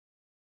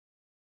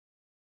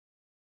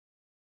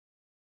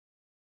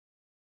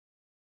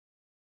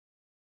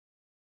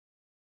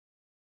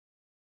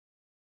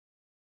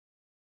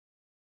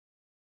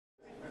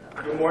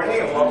Good morning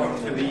and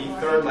welcome to the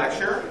third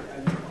lecture.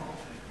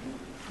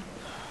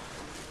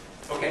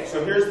 Okay,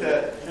 so here's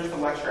the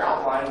lecture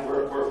outline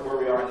where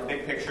we are in the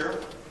big picture.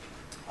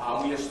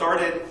 We have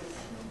started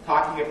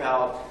talking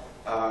about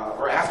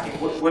or asking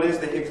what is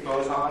the Higgs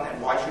boson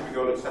and why should we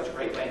go to such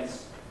great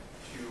lengths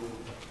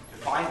to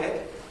find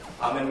it.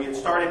 And we had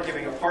started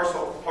giving a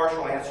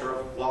partial answer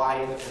of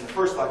why in the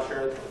first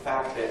lecture, the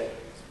fact that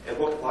it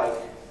looked like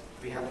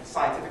we have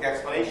scientific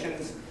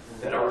explanations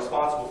that are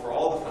responsible for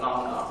all the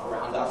phenomena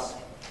around us,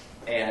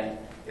 and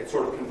it's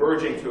sort of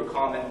converging to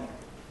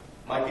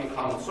might be a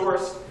common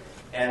source,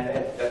 and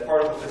that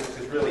particle physics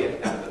is really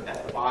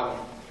at the bottom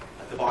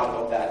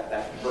of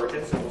that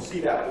convergence, and we'll see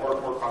that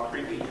more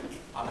concretely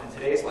in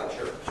today's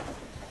lecture.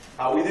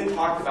 We then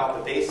talked about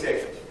the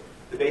basic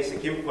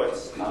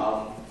inputs,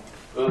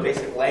 the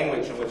basic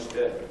language in which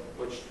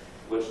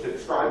to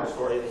describe the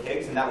story of the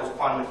Higgs, and that was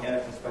quantum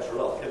mechanics and special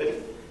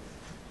relativity.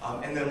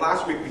 And then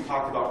last week we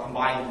talked about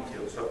combining the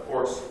two. So of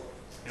course,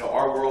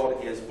 our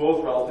world is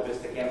both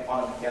relativistic and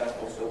quantum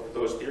mechanical, so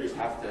those theories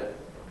have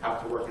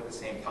to work at the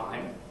same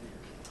time.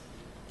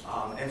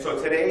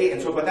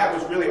 But that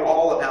was really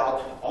all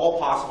about all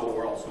possible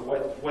worlds. So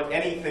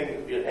any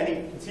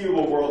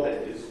conceivable world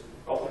that is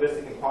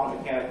relativistic and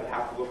quantum mechanical would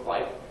have to look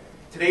like.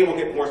 Today we'll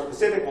get more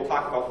specific. We'll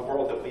talk about the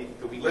world that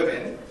we live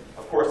in.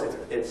 Of course,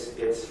 it's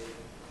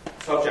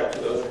subject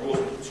to those rules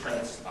and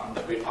constraints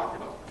that we talked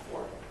about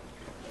before.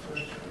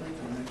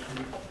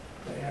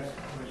 They asked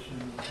a question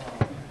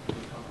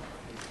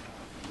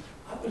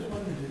I was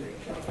wondering, did they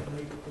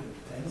calculate the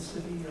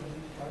density of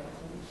these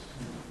particles?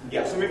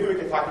 Yeah, so maybe we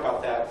can talk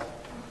about that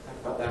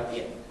at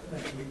the end.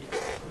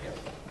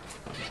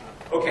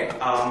 Okay,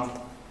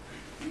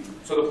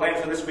 so the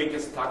plan for this week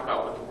is to talk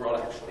about what the world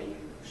actually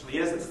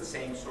is. It's the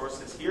same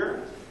sources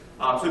here.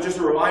 So just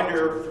a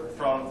reminder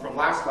from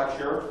last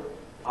lecture,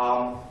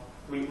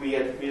 we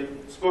had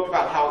spoke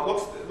about how it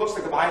looks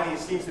like combining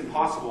these seems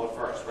impossible at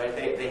first, right?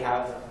 They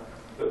have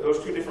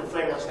those two different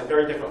frameworks have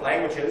very different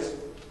languages,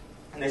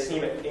 and they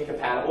seem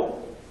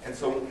incompatible.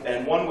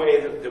 And one way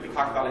that we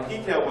talked about in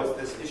detail was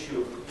this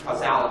issue of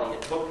causality.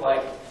 It looked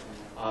like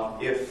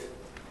if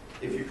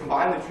you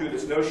combine the two,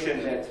 this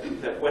notion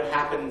that what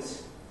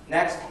happens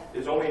next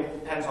only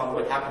depends on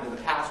what happened in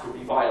the past would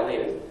be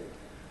violated.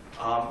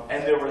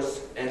 And there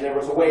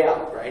was a way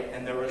out, right?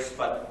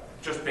 But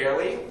just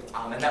barely.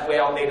 And that way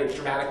out made a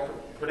dramatic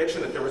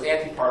prediction that there was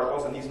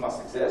antiparticles and these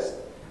must exist.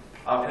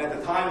 And at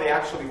the time, they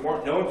actually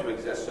weren't known to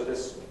exist. So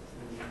this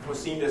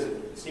seemed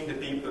to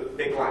be the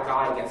big black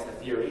eye against the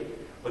theory.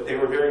 But they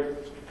were very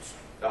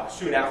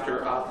soon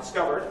after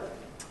discovered.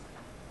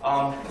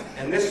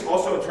 And this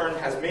also, in turn,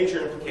 has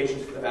major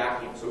implications for the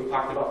vacuum. So we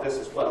talked about this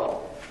as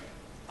well.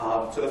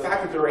 So the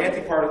fact that there are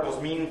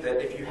antiparticles means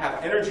that if you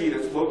have energy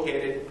that's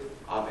located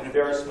in a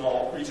very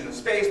small region of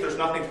space, there's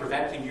nothing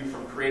preventing you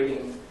from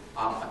creating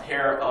a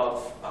pair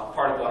of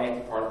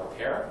particle-antiparticle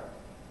pair.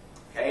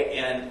 Okay?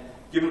 And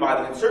given by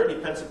the uncertainty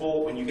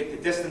principle, when you get to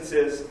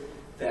distances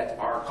that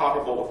are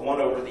comparable with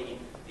 1 over the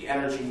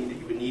energy that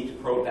you would need to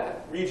probe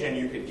that region,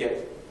 you could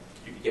get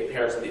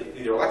pairs of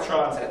either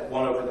electrons at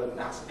 1 over the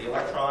mass of the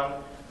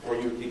electron, or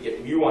you could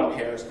get muon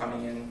pairs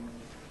coming in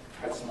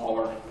at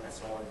smaller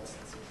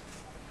distances.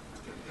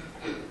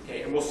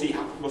 Okay, and we'll see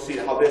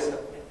how this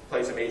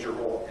plays a major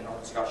role in our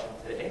discussion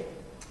today.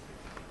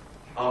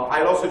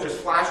 I'd also just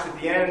flashed at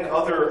the end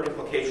other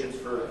implications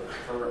for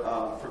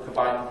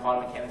combining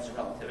quantum mechanics and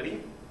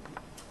relativity.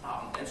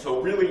 And so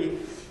really,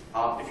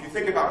 if you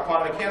think about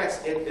quantum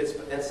mechanics,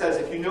 it says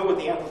if you know what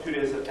the amplitude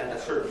is at a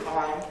certain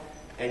time,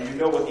 and you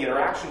know what the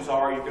interactions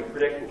are, you can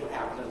predict what would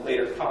happen at a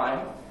later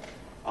time.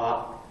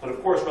 But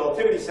of course,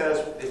 relativity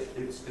says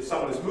if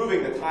someone is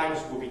moving, the times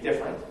will be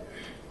different.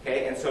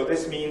 Okay, and so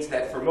this means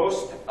that for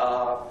most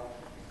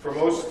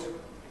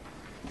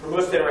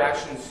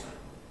interactions,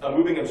 a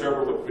moving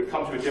observer would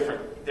come to a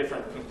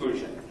different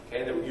conclusion.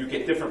 Okay, that you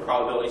get different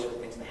probabilities for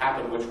things to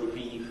happen, which would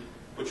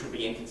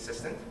be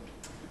inconsistent.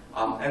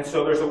 And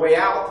so there's a way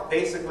out.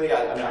 Basically,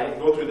 I didn't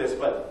go through this,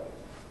 but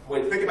the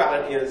way to think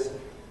about it is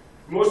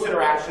most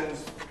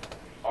interactions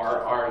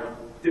are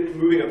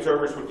moving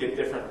observers would get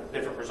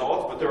different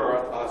results, but there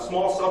are a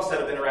small subset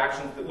of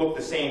interactions that look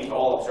the same to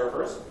all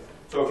observers.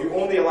 So if you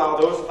only allow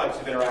those types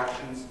of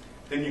interactions,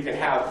 then you can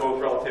have both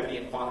relativity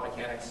and quantum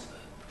mechanics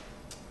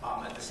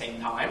at the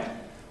same time.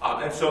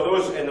 And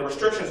the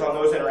restrictions on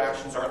those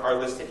interactions are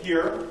listed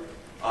here.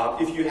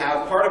 If you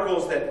have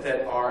particles that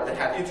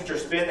have integer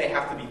spin, they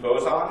have to be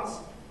bosons.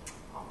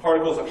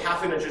 Particles of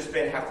half-integer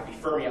spin have to be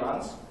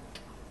fermions.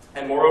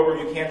 And moreover,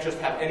 you can't just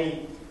have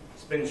any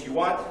spins you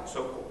want.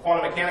 So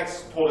quantum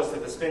mechanics told us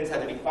that the spins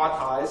had to be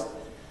quantized.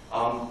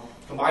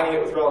 Combining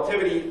it with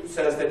relativity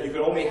says that you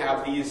can only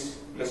have this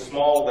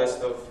small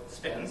list of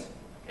spins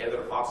that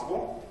are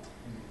possible.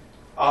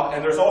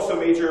 And there's also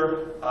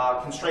major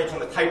constraints on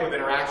the type of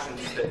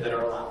interactions that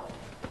are allowed.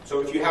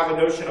 So if you have a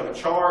notion of a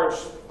charge,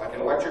 like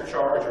an electric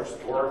charge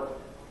or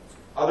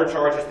other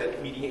charges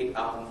that mediate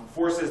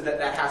forces,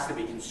 that has to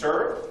be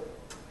conserved.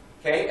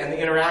 Okay, and the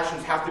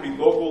interactions have to be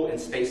local in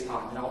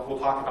space-time. And we'll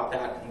talk about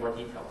that in more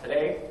detail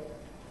today.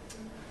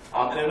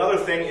 And another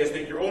thing is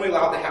that you're only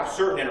allowed to have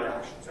certain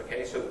interactions.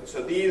 Okay,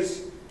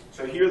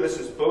 so here this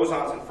is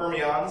bosons and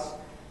fermions.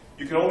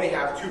 You can only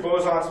have two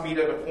bosons meet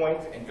at a point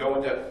and go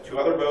into two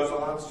other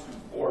bosons,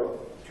 or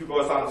two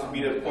bosons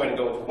meet at a point and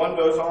go into one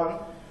boson,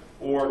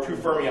 or two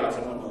fermions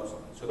and one boson.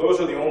 So those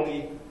are the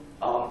only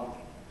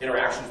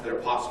interactions that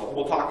are possible.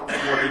 We'll talk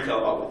in more detail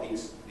about what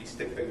these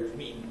stick figures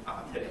mean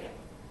today.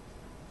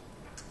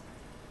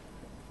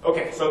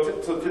 Okay,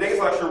 so today's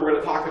lecture we're going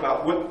to talk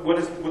about what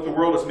the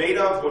world is made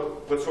of,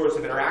 what sorts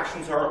of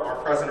interactions are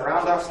present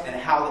around us, and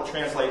how it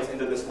translates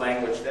into this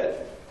language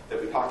that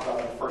we talked about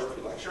in the first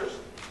two lectures.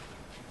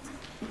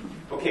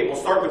 Okay, we'll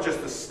start with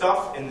just the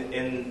stuff in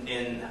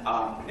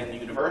the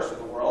universe, or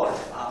the world.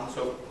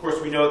 So of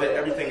course we know that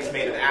everything is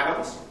made of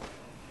atoms,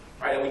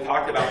 right? And we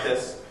talked about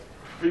this in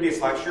the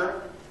previous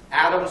lecture.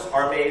 Atoms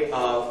are made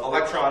of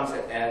electrons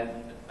and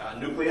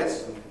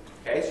nucleus.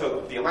 Okay,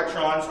 so the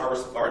electrons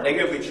are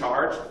negatively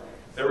charged.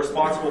 They're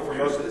responsible for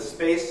most of the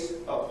space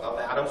of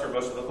atoms, or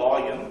most of the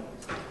volume.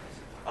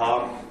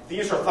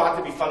 These are thought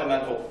to be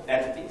fundamental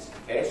entities.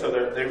 Okay, so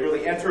they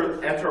really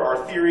enter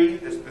our theory,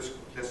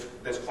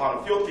 this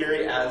quantum field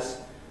theory,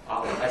 as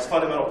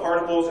fundamental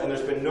particles, and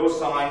there's been no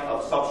sign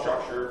of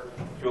substructure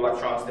to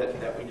electrons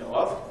that we know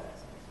of.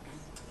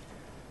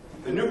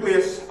 The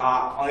nucleus,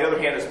 on the other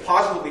hand, is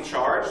positively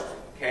charged.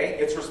 Okay,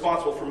 it's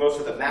responsible for most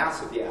of the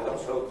mass of the atom,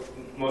 so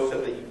most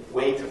of the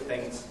weight of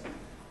things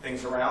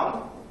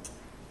around.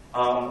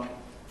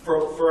 For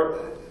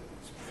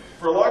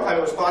a long time,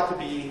 it was thought to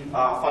be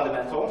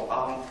fundamental,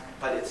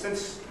 but it's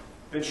since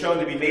been shown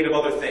to be made of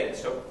other things.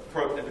 So,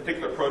 in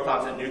particular,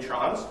 protons and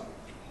neutrons.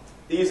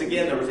 These,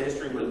 again, there was a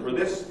history where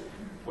this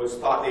was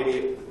thought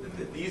maybe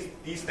that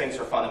these things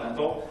are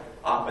fundamental,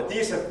 but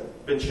these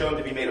have been shown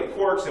to be made of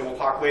quarks, and we'll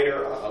talk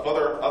later of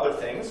other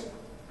things.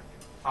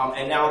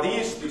 And now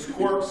these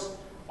quarks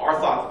are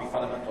thought to be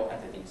fundamental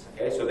entities.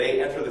 Okay, so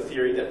they enter the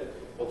theory that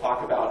we'll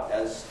talk about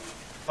as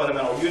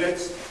fundamental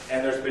units,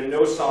 and there's been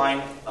no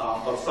sign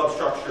of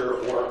substructure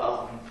or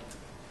of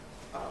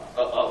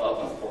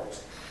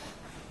quarks.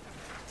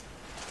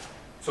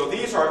 So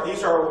these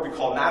are what we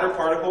call matter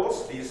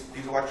particles. These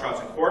electrons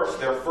and quarks.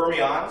 They're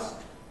fermions.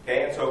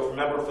 Okay, and so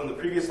remember from the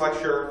previous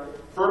lecture,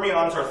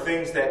 fermions are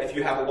things that, if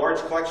you have a large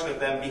collection of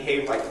them,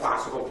 behave like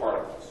classical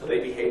particles. So they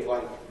behave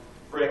like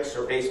bricks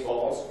or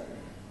baseballs,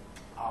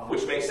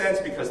 which makes sense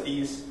because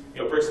these,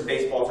 bricks and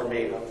baseballs are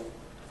made of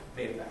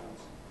atoms.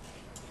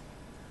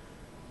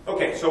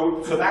 Okay,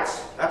 so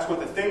that's what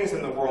the things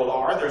in the world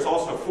are. There's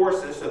also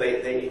forces, so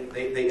they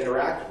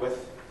interact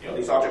with,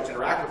 these objects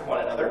interact with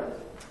one another.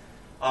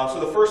 So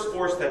the first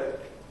force that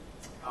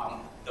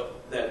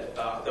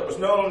was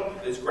known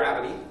is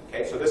gravity.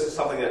 Okay, so this is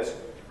something that's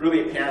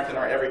really apparent in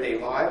our everyday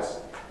lives.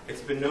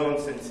 It's been known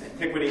since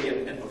antiquity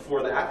and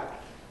before that.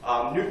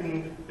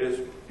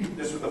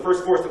 This was the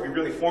first force that we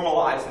really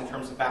formalized in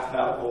terms of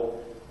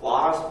mathematical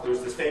laws. There's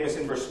this famous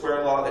inverse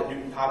square law that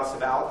Newton taught us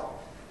about.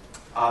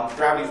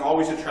 Gravity is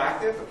always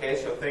attractive, okay,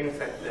 so things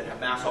that have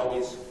mass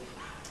always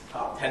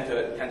tend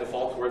to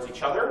fall towards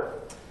each other.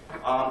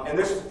 And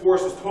this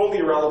force is totally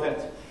irrelevant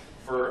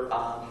for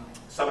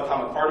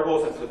subatomic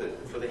particles and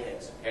for the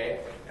Higgs, okay?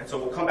 And so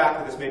we'll come back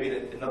to this maybe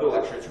in another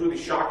lecture. It's really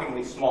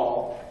shockingly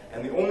small,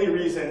 and the only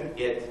reason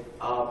it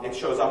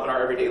shows up in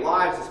our everyday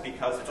lives is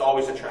because it's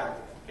always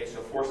attractive. Okay,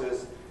 so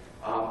forces,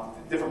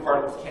 different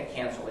particles can't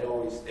cancel. They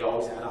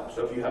always add up.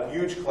 So if you have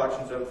huge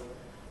collections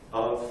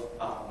of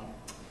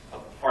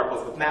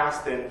particles with mass,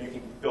 then you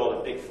can build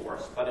a big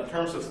force. But in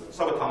terms of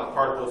subatomic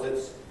particles,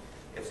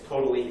 it's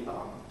totally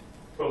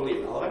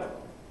irrelevant.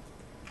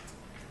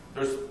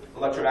 There's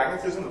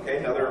electromagnetism, okay,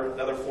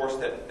 another force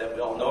that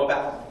we all know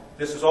about.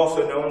 This is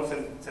also known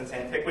since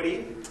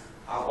antiquity,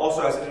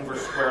 also as an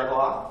inverse square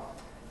law.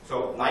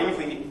 So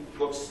naively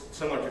looks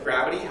similar to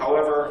gravity.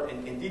 However,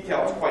 in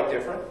detail, it's quite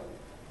different.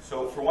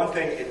 So for one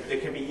thing,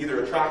 it can be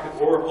either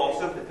attractive or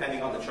repulsive,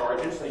 depending on the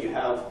charges. So you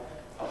have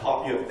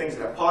things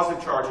that have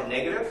positive charge and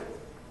negative.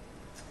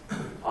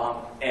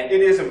 And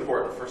it is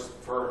important for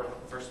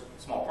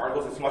small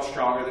particles. It's much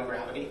stronger than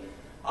gravity.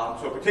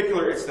 So in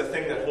particular, it's the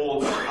thing that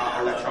holds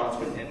electrons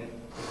within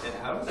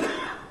atoms.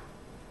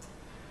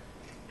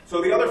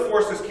 So the other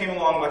forces came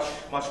along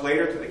much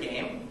later to the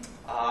game.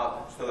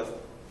 So the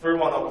third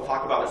one that we'll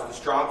talk about is the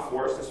strong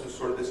force. This was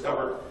sort of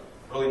discovered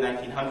early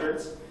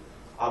 1900s.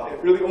 It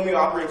really only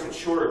operates at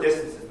shorter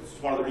distances. This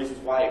is one of the reasons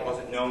why it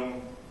wasn't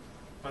known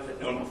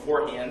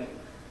beforehand.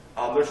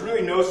 There's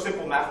really no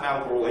simple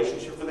mathematical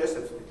relationship for this.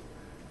 It's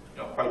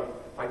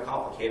quite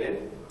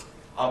complicated.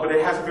 But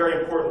it has a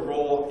very important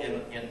role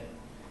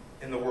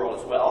in the world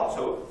as well.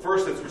 So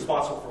first, it's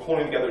responsible for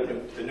holding together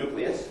the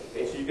nucleus.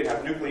 Okay, so you can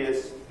have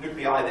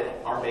nuclei that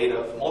are made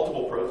of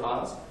multiple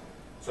protons.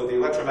 So the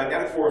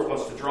electromagnetic force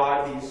wants to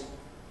drive these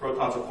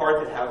protons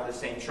apart that have the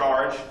same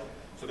charge.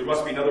 So there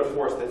must be another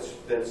force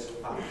that's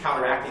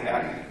counteracting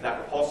that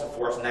repulsive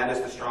force, and that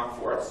is the strong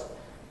force.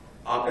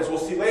 As we'll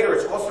see later,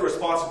 it's also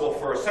responsible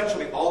for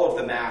essentially all of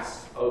the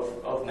mass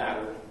of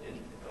matter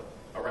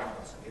around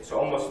us. Okay, so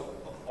almost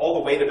all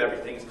the weight of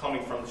everything is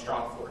coming from the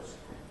strong force.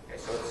 Okay,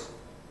 so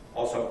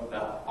also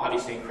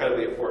obviously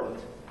incredibly important.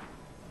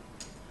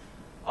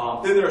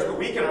 Then there's the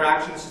weak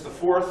interaction. This is the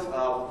fourth,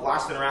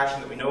 last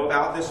interaction that we know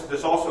about.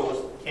 This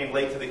also came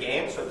late to the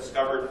game, so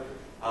discovered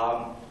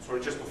sort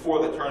of just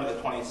before the turn of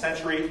the 20th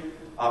century.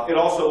 It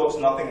also looks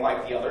nothing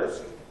like the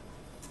others.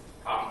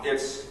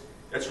 It's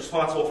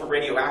responsible for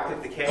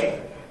radioactive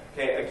decay.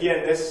 Okay,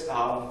 again, this,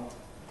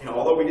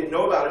 although we didn't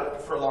know about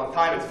it for a long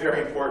time, it's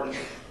very important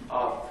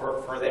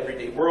for the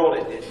everyday world.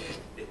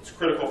 It's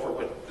critical for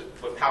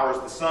what powers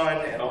the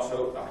sun and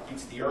also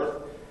heats the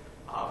earth.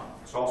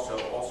 It's also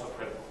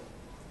critical.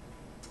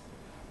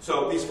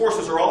 So these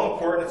forces are all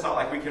important. It's not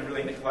like we can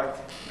really neglect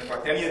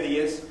any of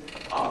these.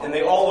 And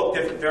they all look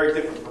different, very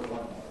different from one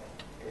another.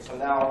 Okay, so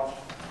now,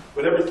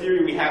 whatever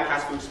theory we have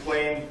has to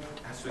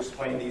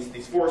explain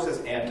these forces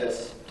and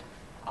this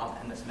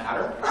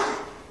matter.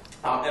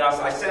 And as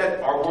I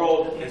said, our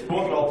world is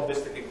both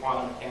relativistic and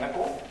quantum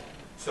mechanical.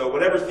 So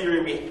whatever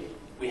theory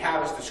we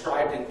have is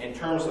described in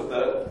terms of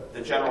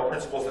the general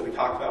principles that we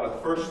talked about in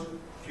the first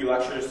few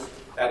lectures.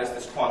 That is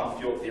this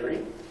quantum field theory.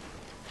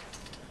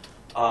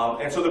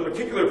 And so the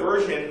particular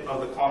version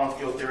of the quantum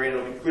field theory, and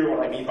it'll be clear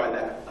what I mean by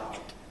that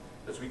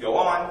as we go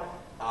on,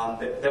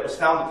 that was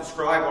found to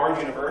describe our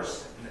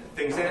universe and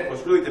things in it,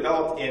 was really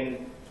developed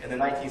in the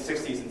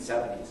 1960s and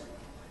 70s.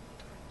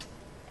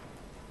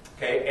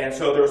 Okay, and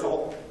so there's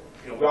all,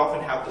 we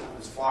often have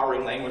this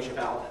flowering language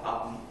about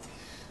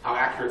how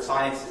accurate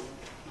science,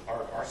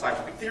 our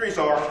scientific theories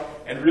are,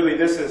 and really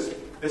this is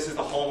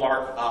the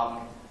hallmark.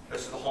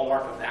 This is the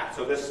hallmark of that.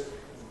 So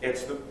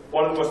it's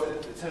one of the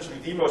most, essentially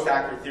the most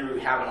accurate theory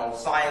we have in all of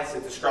science.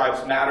 It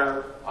describes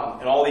matter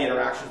and all the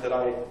interactions that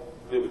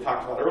we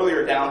talked about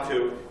earlier, down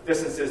to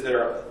distances that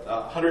are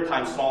 100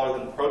 times smaller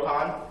than the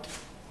proton,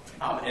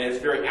 and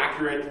it's very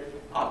accurate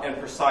and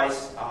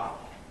precise.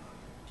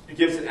 It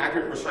gives an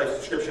accurate and precise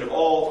description of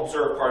all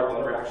observed particle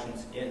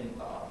interactions in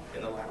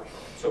the laboratory.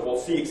 So we'll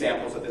see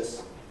examples of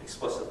this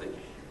explicitly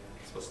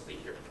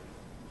here.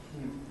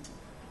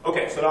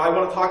 Okay, so now I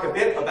want to talk a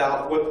bit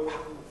about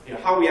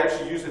how we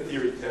actually use the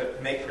theory to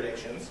make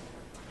predictions.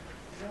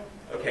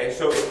 Okay,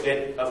 so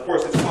of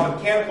course it's quantum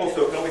mechanical,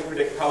 so it can only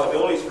predict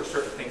probabilities for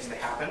certain things to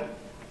happen.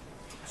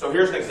 So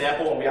here's an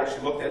example, and we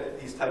actually looked at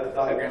these type of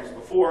diagrams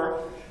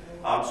before.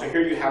 So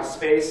here you have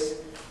space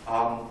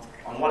on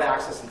one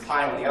axis and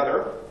time on the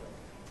other.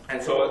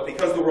 And so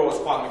because the world is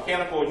quantum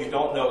mechanical, you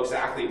don't know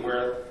exactly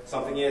where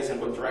something is and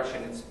what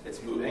direction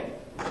it's moving.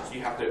 So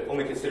you have to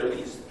only consider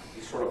these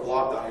sort of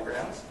blob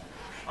diagrams.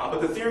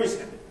 But the theory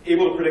is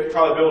able to predict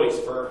probabilities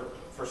for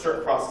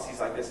certain processes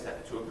like this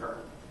to occur.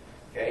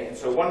 Okay, and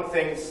so one of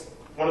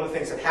the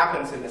things that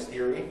happens in this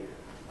theory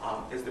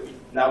is that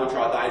now we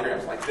draw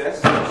diagrams like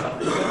this.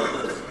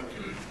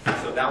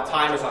 So now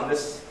time is on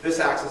this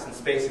axis and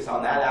space is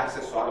on that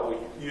axis. So I will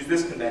use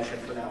this convention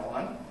from now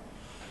on.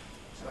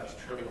 So that's a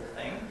trivial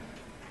thing.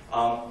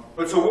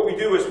 But so what we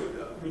do is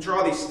we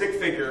draw these stick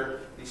figure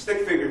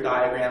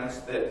diagrams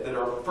that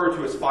are referred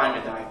to as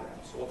Feynman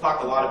diagrams. So we'll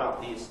talk a lot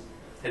about these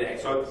today.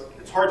 So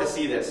it's hard to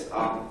see this,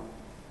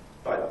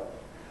 but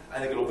I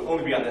think it'll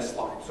only be on this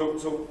slide. So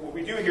what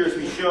we do here is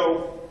we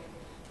show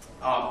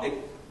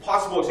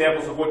possible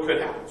examples of what could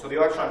happen. So the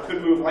electron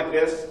could move like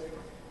this,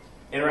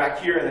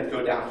 interact here, and then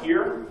go down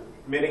here,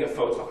 emitting a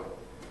photon.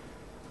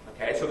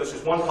 Okay, so this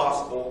is one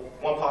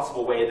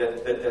possible way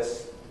that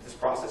this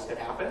process could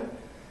happen.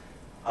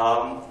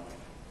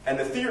 And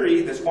the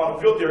theory, this quantum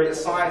field theory,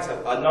 assigns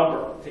a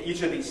number to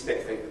each of these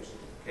stick figures.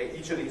 Okay,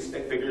 each of these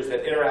stick figures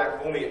that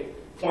interact only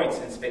at points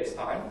in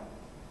space-time.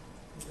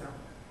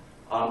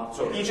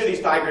 So each of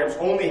these diagrams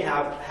only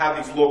have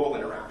these local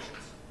interactions.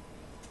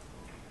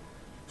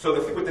 So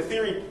what the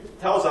theory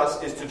tells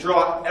us is to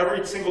draw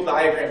every single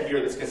diagram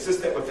here that's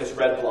consistent with this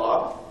red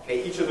blob.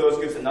 Okay, each of those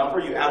gives a number.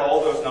 You add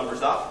all those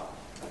numbers up.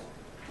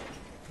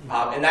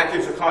 And that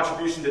gives a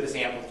contribution to this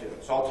amplitude.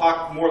 So I'll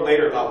talk more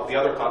later about the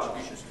other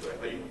contributions to it.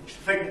 But you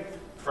should think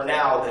for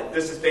now that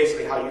this is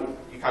basically how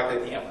you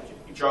calculate the amplitude.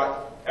 You draw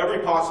every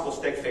possible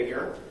stick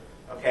figure.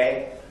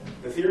 Okay?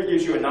 The theory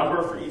gives you a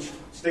number for each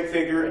stick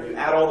figure, and you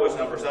add all those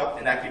numbers up,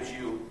 and that gives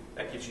you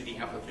the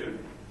amplitude.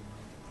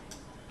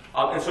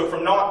 And so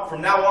from now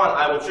on,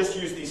 I will just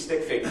use these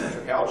stick figures.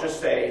 Okay? I'll just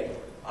say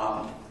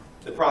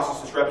the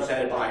process is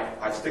represented by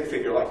a stick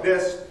figure like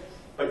this.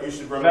 But you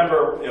should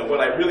remember, what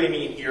I really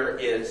mean here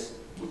is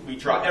we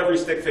draw every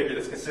stick figure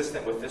that's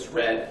consistent with this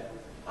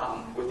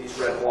with these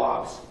red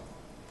blobs,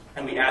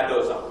 and we add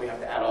those up. We have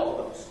to add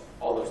all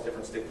those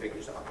different stick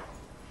figures up.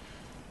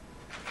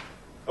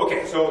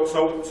 Okay,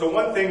 so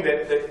one thing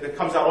that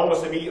comes out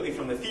almost immediately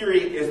from the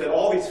theory is that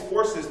all these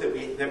forces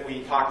that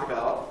we talked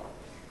about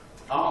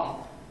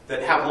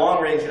that have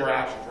long-range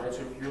interactions, right?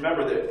 So you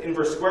remember the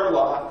inverse square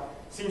law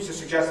seems to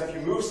suggest if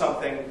you move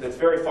something that's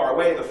very far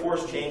away, the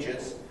force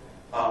changes.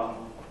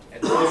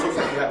 And so this looks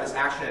like you have this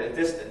action at a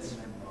distance.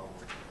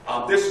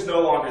 This is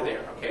no longer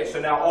there. Okay, so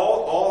now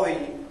all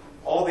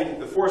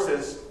the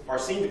forces are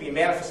seen to be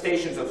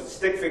manifestations of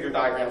stick figure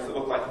diagrams that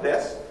look like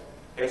this.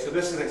 Okay, so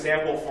this is an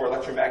example for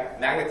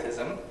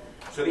electromagnetism.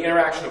 So the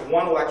interaction of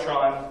one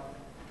electron,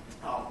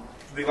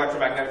 the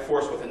electromagnetic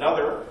force with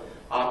another,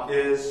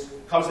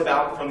 comes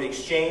about from the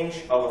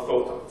exchange of a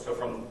photon. So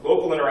from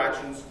local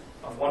interactions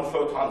of one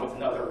photon with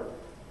another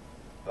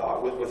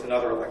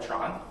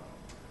electron.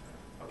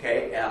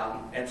 Okay,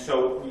 and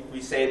so we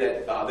say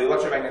that the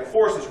electromagnetic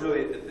force is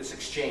really this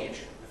exchange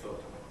of the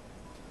photon.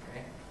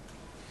 Okay.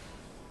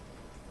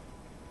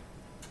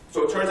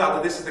 So it turns out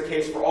that this is the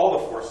case for all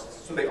the forces.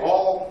 So they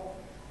all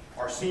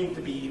are seen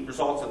to be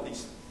results of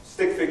these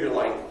stick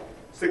figure-like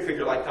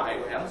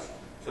diagrams.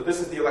 So this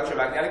is the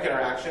electromagnetic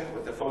interaction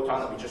with the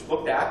photon that we just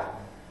looked at.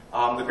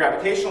 The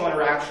gravitational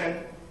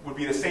interaction would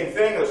be the same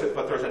thing,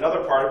 but there's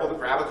another particle, the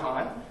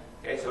graviton.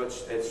 Okay, so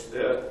it's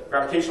the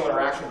gravitational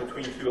interaction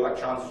between two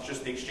electrons. It's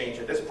just the exchange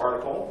of this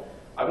particle.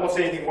 I won't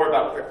say anything more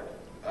about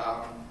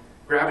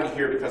gravity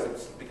here because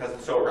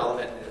it's so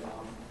irrelevant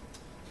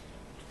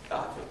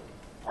to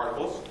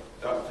particles,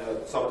 to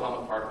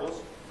subatomic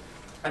particles.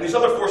 And these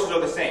other forces are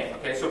the same.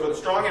 Okay, so for the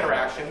strong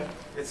interaction,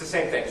 it's the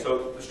same thing.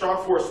 So the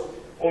strong force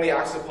only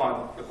acts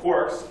upon the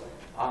quarks,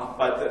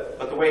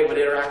 but the way it would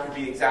interact would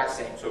be the exact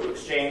same. So it would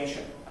exchange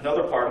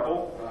another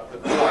particle, the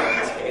gluon in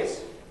this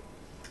case,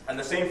 and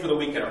the same for the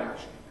weak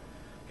interaction.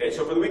 Okay,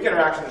 so for the weak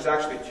interaction, there's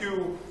actually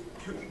two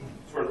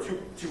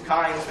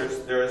kinds.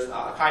 There's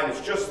a kind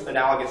that's just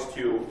analogous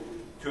to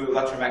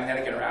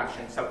electromagnetic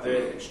interaction, except that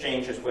it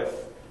exchanges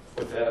with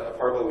a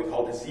particle that we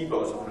call the Z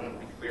boson. I'll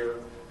be clear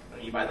what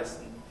I mean by this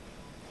in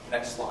the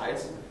next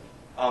slides.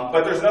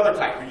 But there's another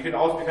type where an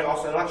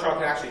electron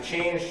can actually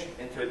change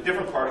into a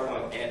different particle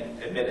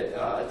and emit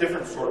a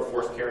different sort of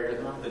force carrier,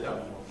 the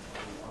W.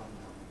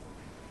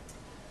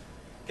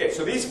 Okay,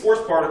 so these force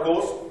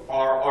particles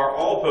are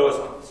all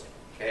bosons.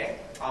 Okay,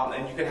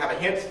 and you can have a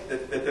hint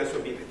that this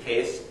would be the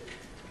case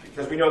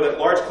because we know that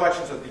large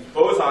collections of these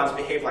bosons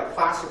behave like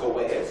classical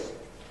waves.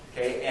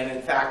 Okay, and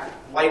in fact,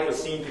 light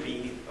was seen to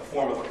be a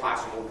form of a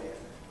classical wave.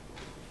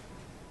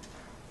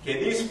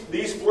 Okay,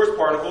 these force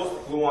particles,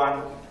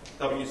 gluon,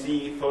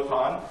 WZ,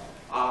 photon,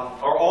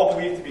 are all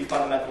believed to be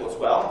fundamental as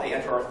well. They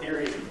enter our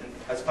theory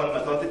as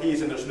fundamental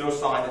entities, and there's no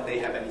sign that they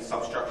have any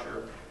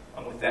substructure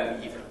with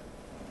them either.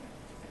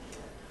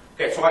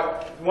 Okay, so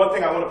one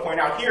thing I want to point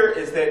out here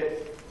is that,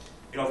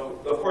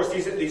 of course,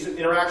 these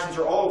interactions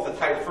are all of the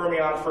type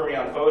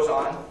fermion,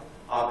 boson,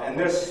 and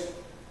this,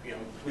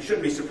 we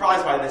shouldn't be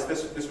surprised by this.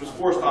 This was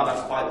forced on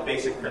us by the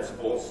basic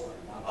principles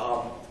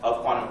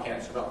of quantum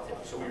mechanics and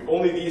relativity. So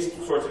only these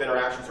sorts of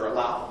interactions are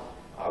allowed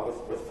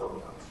with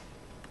fermions.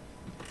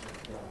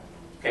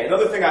 Okay,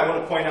 another thing I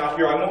want to point out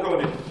here, I won't go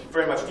into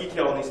very much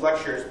detail in these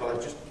lectures, but I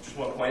just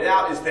want to point it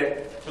out, is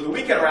that for the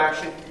weak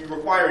interaction, you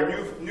require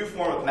a new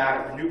form of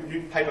matter, a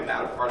new type of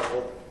matter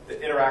particle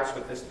that interacts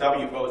with this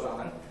W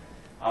boson.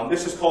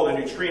 This is called a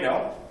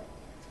neutrino.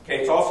 Okay,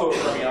 it's also a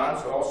fermion,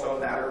 so also a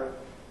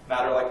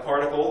matter-like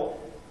particle.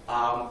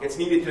 It's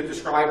needed to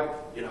describe,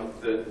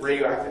 the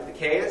radioactive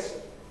decays.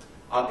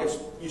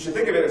 You should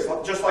think of it as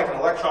just like an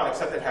electron,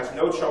 except it has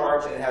no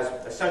charge and it has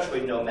essentially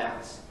no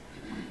mass.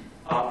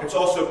 It's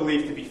also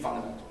believed to be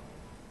fundamental.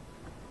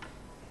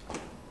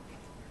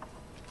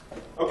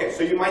 Okay,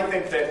 so you might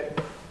think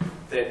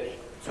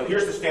so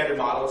here's the standard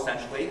model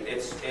essentially.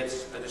 It's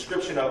a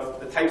description of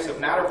the types of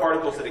matter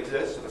particles that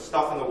exist, so the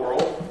stuff in the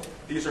world.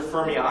 These are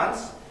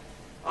fermions,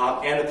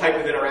 and the type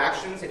of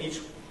interactions, and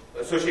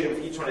associated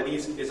with each one of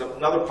these is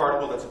another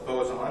particle that's a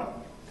boson.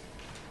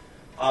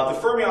 The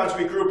fermions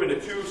we group into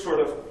two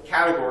sort of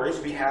categories.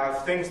 We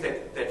have things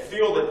that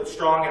feel the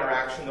strong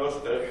interaction, those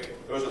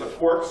are the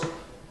quarks,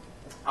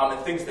 and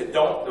things that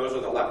don't, those are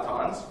the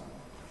leptons.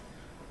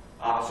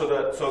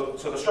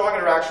 So the strong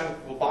interaction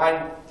will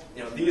bind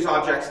these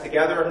objects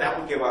together, and that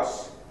will give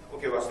us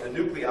the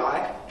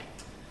nuclei.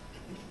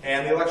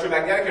 And the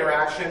electromagnetic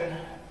interaction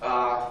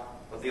of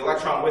the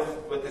electron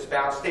with this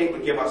bound state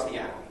would give us the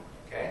atom.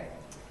 Okay.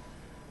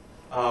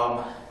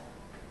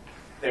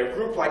 They're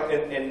grouped like,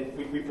 and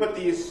we put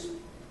these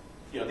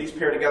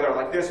pair together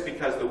like this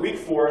because the weak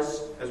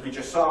force, as we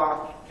just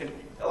saw,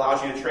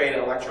 allows you to trade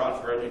an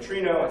electron for a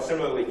neutrino, and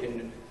similarly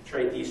can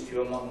trade these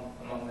two among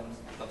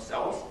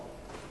themselves.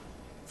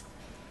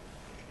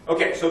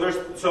 Okay, so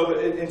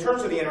in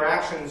terms of the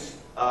interactions,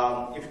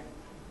 if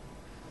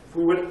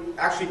we would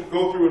actually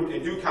go through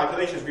and do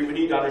calculations, we would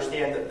need to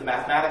understand the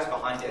mathematics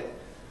behind it.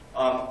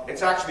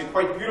 It's actually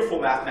quite beautiful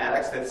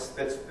mathematics.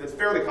 That's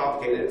fairly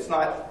complicated. It's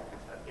not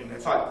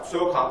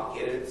so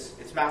complicated.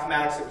 It's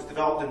mathematics that was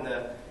developed in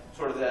the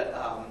sort of the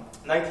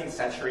 19th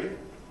century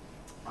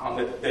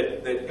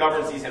that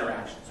governs these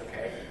interactions.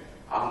 Okay,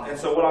 and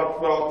so what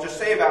I'll just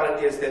say about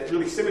it is that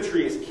really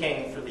symmetry is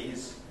king for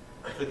these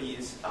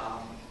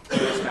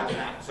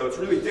mathematics. So it's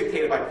really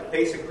dictated by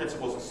basic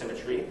principles of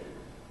symmetry.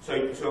 So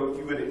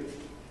you would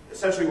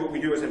essentially what we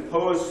do is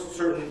impose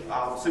certain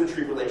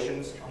symmetry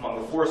relations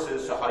among the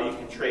forces, so how you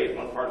can trade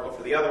one particle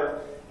for the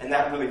other, and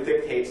that really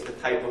dictates the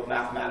type of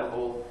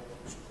mathematical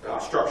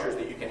structures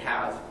that you can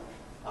have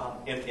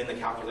in the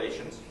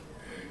calculations.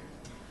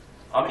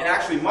 And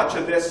actually, much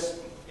of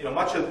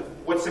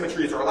what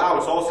symmetries are allowed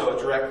is also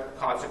a direct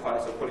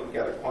consequence of putting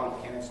together quantum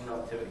mechanics and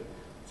relativity.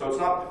 So it's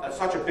not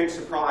such a big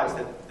surprise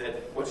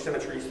that what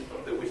symmetries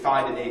that we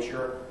find in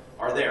nature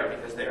are there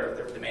because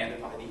they're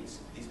demanded by these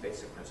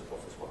basic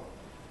principles as well.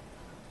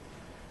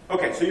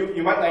 Okay, so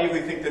you might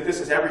naively think that this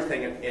is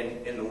everything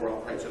in the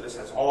world, right? So this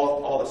has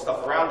all the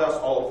stuff around us,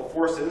 all of the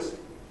forces.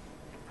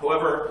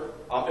 However,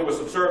 it was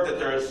observed that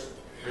there's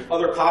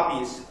other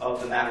copies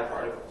of the matter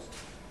particles.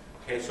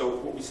 Okay, so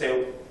what we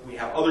say, we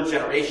have other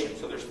generations.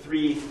 So there's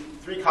three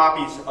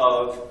copies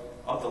of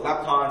the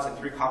leptons and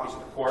 3 copies of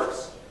the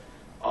quarks.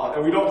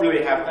 And we don't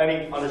really have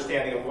any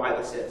understanding of why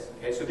this is.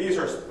 Okay, so these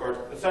are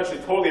essentially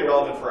totally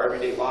irrelevant for our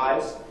everyday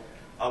lives.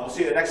 We'll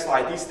see in the next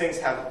slide, these things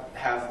have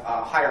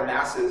higher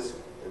masses,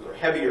 or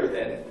heavier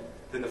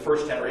than the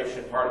first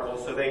generation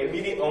particles. So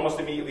they almost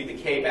immediately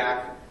decay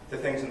back to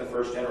things in the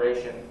first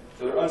generation.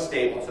 So they're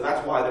unstable. So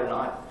that's why they're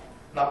not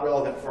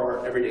relevant for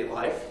our everyday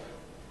life.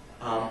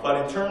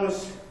 But in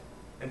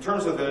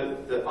terms of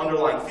the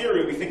underlying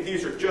theory, we think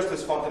these are just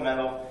as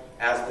fundamental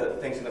as the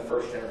things in the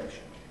first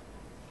generation.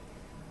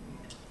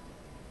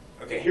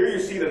 Okay, here you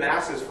see the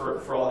masses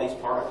for all these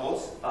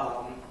particles.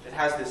 It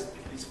has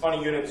these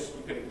funny units.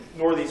 You can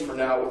ignore these for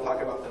now. We'll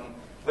talk about them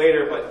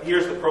later. But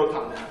here's the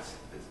proton mass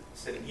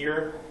sitting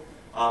here.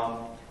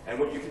 And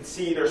what you can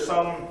see, there's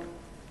some,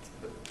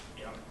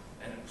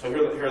 and so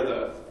here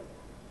are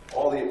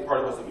all the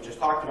particles that we just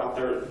talked about.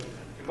 You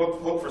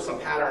can look for some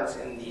patterns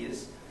in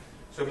these.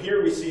 So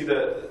here we see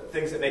the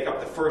things that make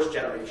up the first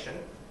generation.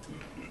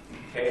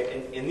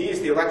 Okay, in these,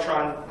 the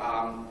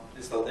electron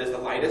is the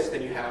lightest.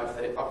 Then you have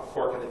the up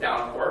quark and the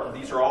down quark.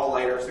 These are all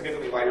lighter,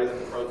 significantly lighter than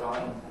the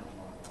proton.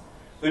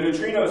 The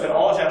neutrinos in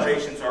all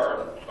generations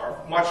are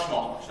much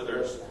smaller. So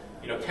there's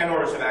 10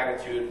 orders of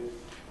magnitude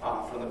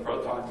from the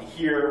proton to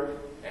here,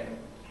 and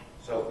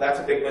so that's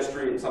a big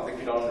mystery. It's something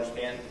we don't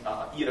understand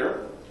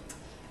either.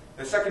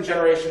 The second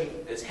generation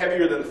is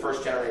heavier than the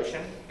first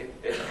generation.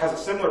 It has a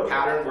similar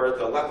pattern where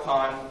the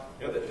lepton,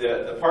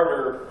 the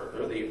partner,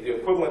 or the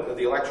equivalent of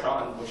the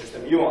electron, which is the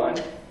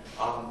muon,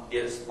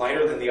 is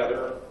lighter than the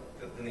other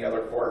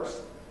quarks.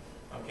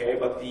 Okay,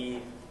 but the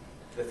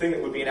thing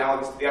that would be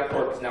analogous to the up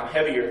quark is now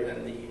heavier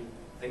than the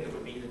thing that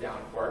would be the down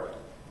quark.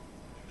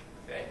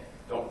 Okay,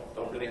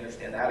 don't really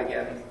understand that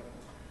again.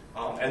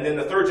 And then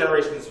the third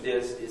generation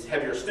is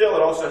heavier still.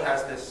 It also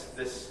has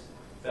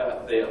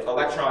the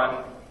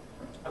electron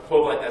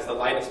equivalent as the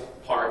lightest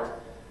part.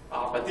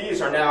 But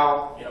these are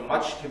now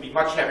can be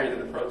much heavier than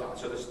the proton.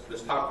 So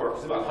this top quark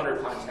is about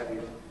 100 times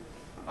heavier.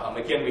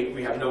 Again,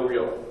 we have no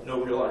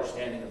real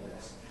understanding of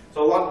this.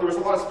 So there was a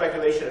lot of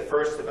speculation at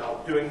first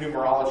about doing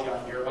numerology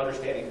on here, of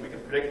understanding if we can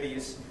predict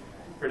these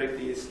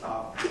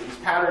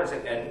patterns,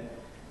 and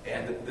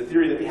the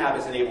theory that we have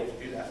isn't able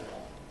to do that at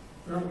all.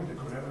 Where would the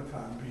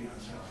graviton be on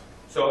that?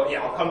 So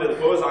yeah, I'll come to the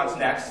bosons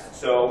next.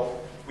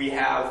 So we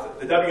have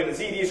the W and the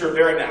Z. These are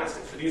very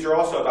massive. So these are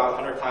also about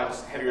 100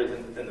 times heavier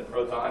than the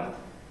proton.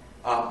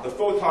 The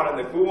photon and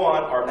the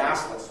gluon are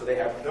massless, so they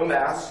have no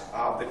mass.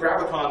 The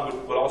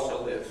graviton would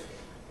also live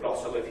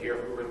here.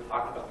 We were going to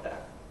talk about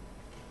that.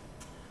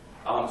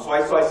 So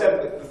I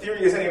said that the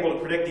theory isn't able to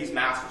predict these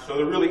masses. So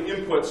they're really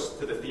inputs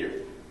to the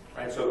theory,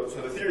 right? So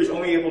the theory is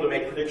only able to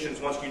make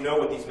predictions once you know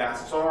what these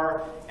masses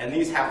are, and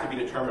these have to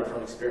be determined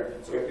from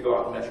experiments. So we have to go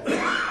out and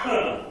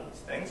measure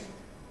these things.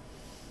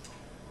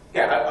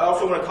 Yeah, I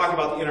also want to talk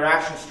about the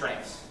interaction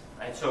strengths,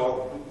 right?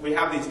 So we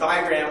have these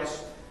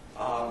diagrams.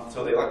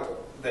 So they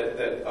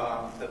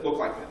that look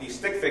like these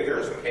stick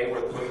figures, okay,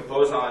 where the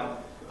boson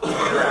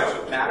interacts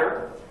with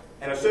matter.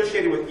 And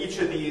associated with each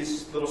of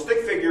these little stick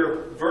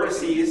figure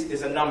vertices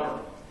is a number,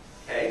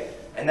 okay?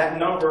 And that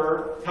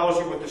number tells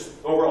you what the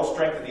overall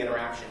strength of the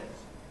interaction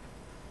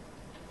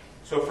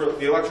is. So for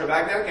the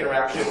electromagnetic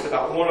interaction, it's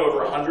about 1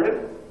 over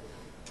 100.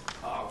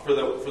 For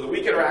the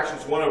weak interaction,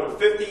 it's 1 over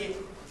 50.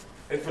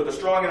 And for the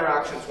strong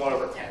interaction, it's 1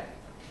 over 10.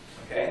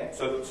 Okay?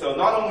 So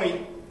not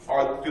only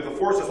do the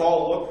forces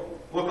all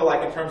look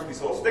alike in terms of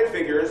these little stick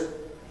figures,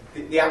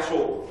 the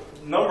actual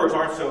numbers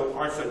aren't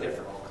so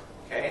different.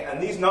 Okay?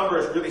 And these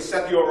numbers really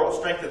set the overall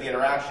strength of the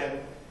interaction.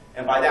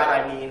 And by that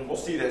I mean, we'll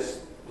see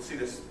this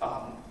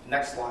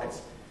next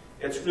slides.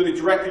 It's really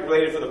directly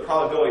related to the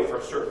probability for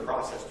a certain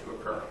process to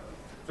occur.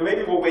 So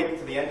maybe we'll wait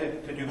to the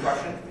end to do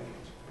questions.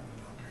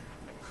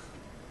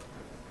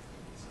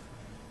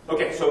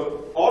 Okay,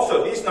 so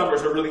also these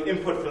numbers are really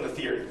input from the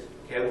theories.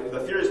 Okay, the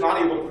theory is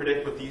not able to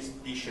predict what these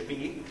should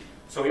be.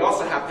 So we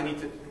also need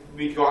to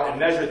go out and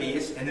measure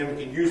these, and then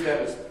we can use them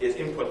as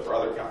input for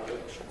other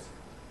calculations.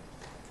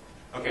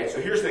 Okay,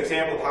 so here's an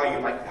example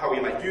of how we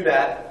might do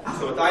that.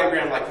 So a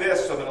diagram like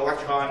this of an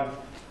electron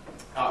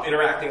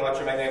interacting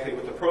electromagnetically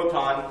with the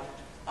proton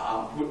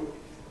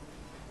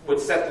would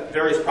set the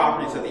various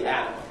properties of the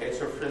atom. Okay,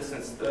 so for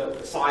instance,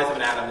 the size of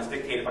an atom is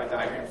dictated by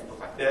diagrams that look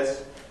like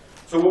this.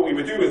 So what we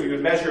would do is we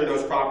would measure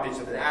those properties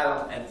of the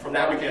atom, and from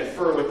that we can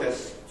infer what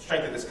this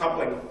strength of this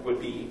coupling would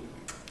be.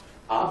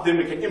 Then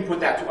we can input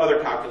that to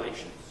other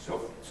calculations.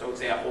 So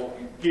example,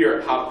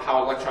 here,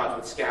 how electrons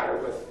would scatter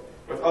with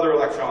other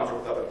electrons or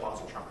with other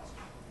positrons.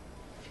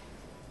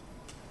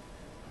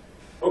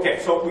 Okay,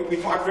 so we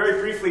talked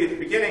very briefly at the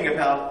beginning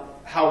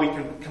about how we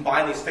can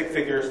combine these stick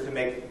figures to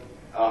make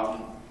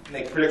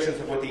predictions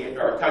of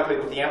or calculate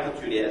what the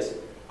amplitude is.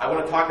 I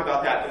want to talk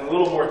about that in a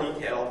little more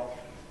detail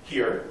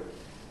here.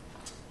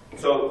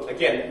 So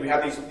again, we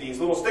have these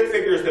little stick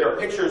figures that are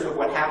pictures of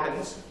what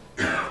happens,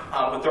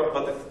 but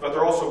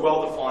they're also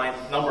well-defined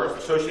numbers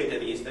associated to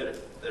these that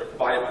are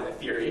provided by the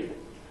theory.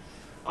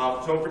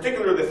 So in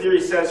particular, the theory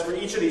says for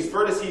each of these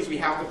vertices, we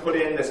have to put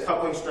in this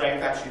coupling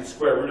strength, actually the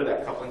square root of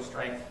that coupling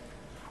strength.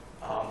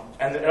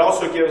 And it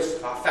also gives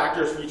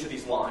factors for each of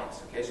these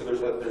lines. Okay, so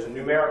there's a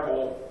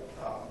numerical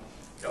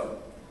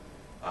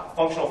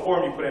functional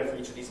form you put in for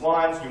each of these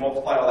lines. You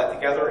multiply all that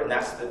together, and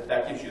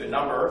that gives you the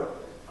number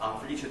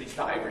for each of these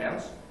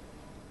diagrams.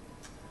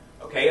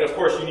 Okay, and of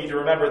course you need to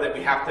remember that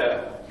we have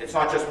to, it's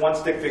not just one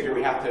stick figure,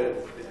 we have to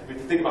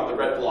think about the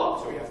red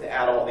blob, so we have to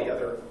add all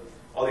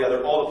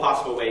the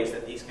possible ways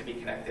that these can be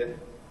connected.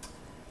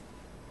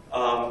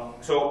 But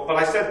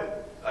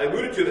I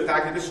alluded to the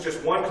fact that this is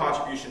just one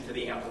contribution to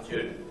the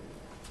amplitude.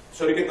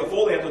 So to get the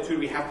full amplitude,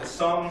 we have to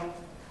sum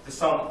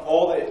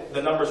all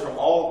the numbers from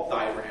all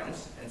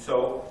diagrams. And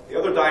so the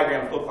other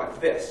diagrams look like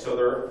this. So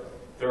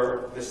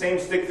they're the same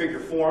stick figure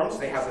forms.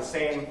 They have the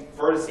same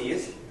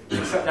vertices,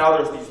 except now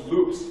there's these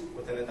loops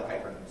within the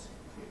diagrams.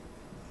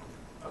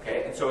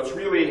 Okay, and so it's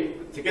really,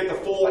 to get the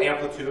full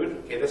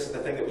amplitude, okay, this is the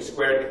thing that we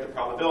square to get the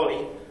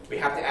probability, we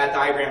have to add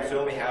diagrams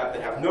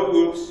that have no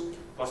loops,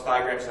 plus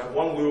diagrams that have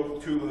one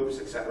loop, two loops,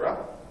 etc.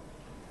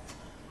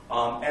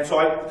 And so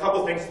a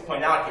couple of things to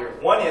point out here.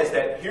 One is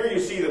that here you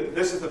see that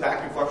this is the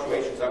vacuum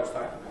fluctuations I was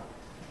talking about.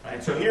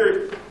 Right? So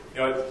here,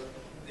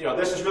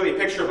 this is really a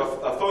picture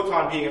of a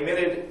photon being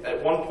emitted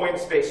at one point in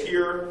space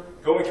here,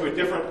 going to a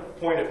different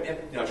point of,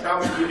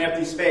 traveling through an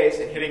empty space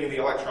and hitting the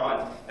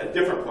electron at a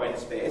different point in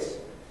space.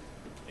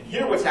 And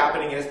here what's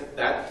happening is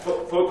that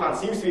photon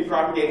seems to be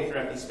propagating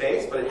through empty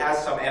space, but it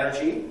has some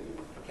energy.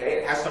 Okay?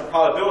 It has some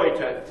probability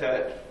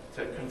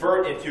to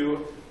convert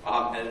into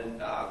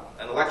an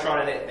electron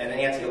and an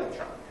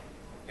anti-electron.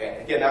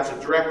 Okay? Again, that's a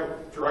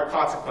direct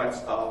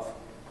consequence of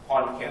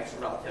quantum mechanics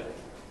and relativity.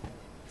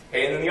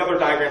 Okay? And then the other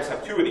diagrams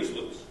have two of these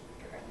loops.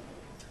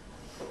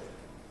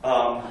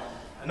 Okay?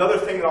 Another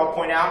thing that I'll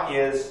point out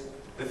is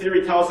the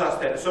theory tells us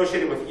that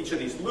associated with each of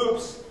these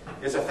loops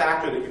is a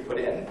factor that you put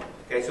in.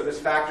 Okay? So this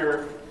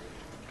factor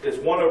is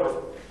 1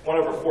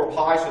 over 4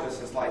 pi, so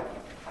this is like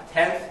a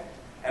tenth.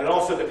 And it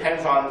also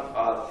depends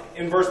on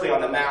inversely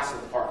on the mass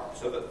of the particle.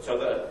 So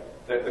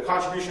the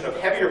contribution of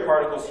heavier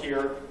particles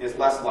here is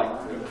less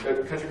likely.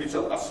 It contributes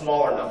a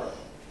smaller number.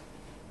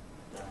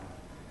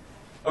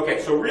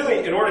 Okay, so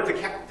really, in order to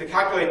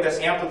calculate this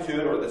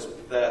amplitude, or this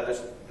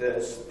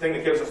thing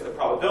that gives us the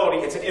probability,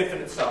 it's an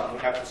infinite sum. We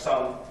have to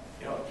sum,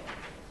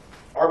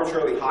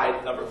 arbitrarily high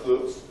number of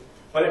loops.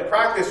 But in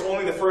practice,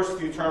 only the first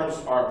few terms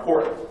are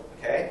important.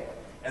 Okay,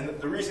 and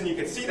the reason you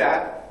can see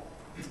that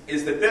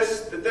is that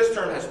this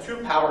term has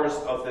 2 powers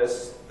of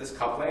this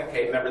coupling.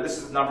 Okay, remember this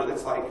is a number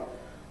that's like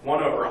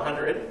 1 over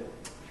 100.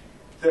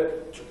 The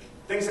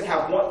things that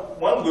have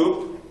one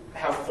loop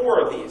have 4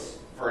 of these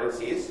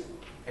vertices.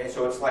 Okay,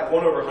 so it's like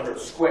 1 over 100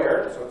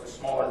 squared, so it's a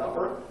smaller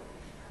number.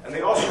 And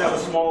they also have a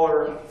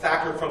smaller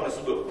factor from this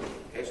loop.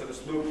 Okay, so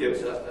this loop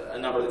gives a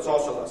number that's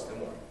also less than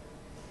 1.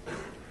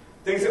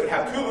 Things that would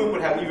have 2 loop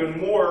would have even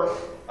more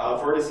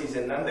vertices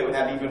in them. They would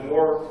have even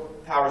more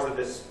powers of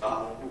this,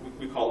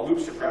 we call loop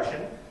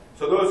suppression.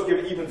 So those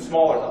give even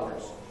smaller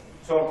numbers.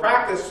 So in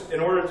practice, in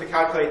order to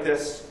calculate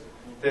this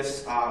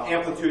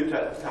amplitude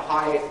to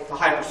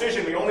high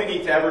precision, we only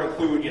need to ever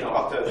include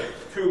up to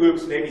 2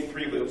 loops, maybe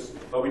 3 loops.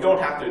 But we don't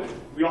have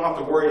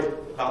to worry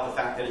about the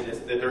fact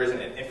that there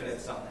isn't an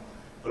infinite sum.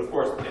 But of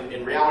course,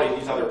 in reality,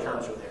 these other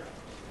terms are there.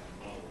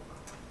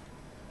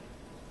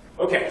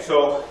 Okay,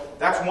 so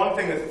that's one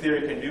thing that the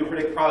theory can do: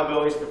 predict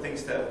probabilities for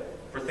things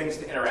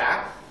to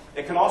interact.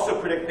 It can also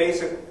predict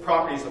basic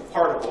properties of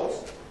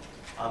particles.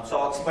 So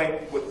I'll explain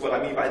what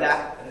I mean by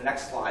that in the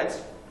next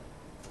slides.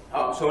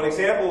 So an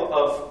example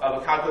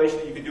of a calculation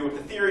that you can do with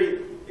the theory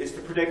is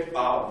to predict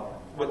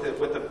with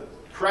the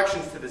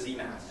corrections to the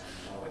z-mass.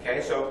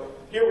 Okay, so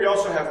here we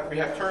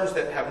have terms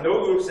that have no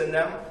loops in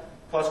them,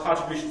 plus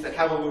contributions that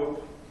have a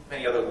loop,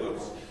 many other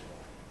loops.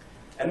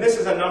 And this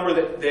is a number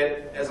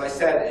that as I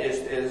said,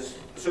 is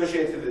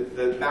associated to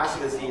the mass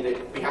of the z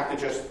that we have to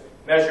just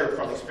measure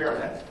from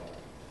experiment.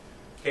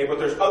 Okay, but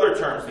there's other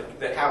terms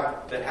that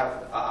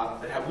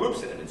have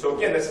loops in it. And so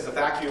again, this is a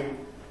vacuum.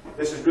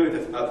 This is really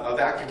a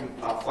vacuum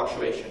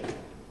fluctuation.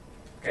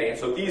 Okay, and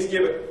so these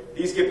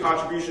give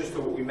contributions to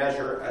what we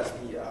measure as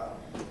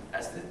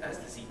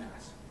the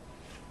z-mass.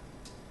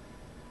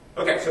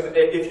 Okay, so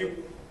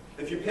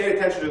if you pay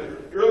attention to the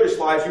earlier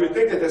slides, you would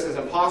think that this is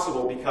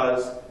impossible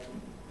because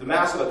the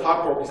mass of the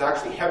top quark is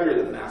actually heavier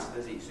than the mass of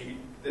the z. So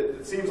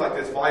it seems like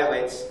this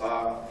violates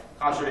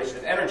conservation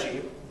of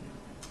energy.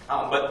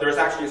 But there's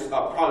actually a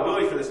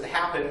probability for this to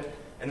happen,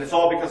 and it's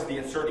all because of the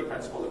uncertainty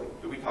principle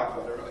that we talked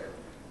about earlier.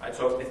 Right,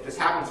 so if this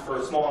happens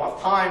for small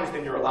enough times,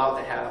 then you're allowed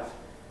to have,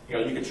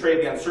 you can trade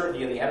the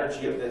uncertainty and the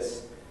energy of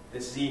this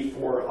z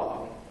for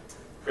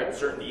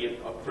uncertainty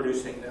of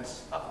producing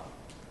this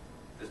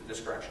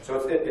correction.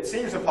 So it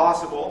seems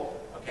impossible,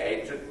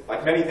 okay,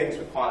 like many things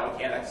with quantum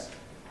mechanics,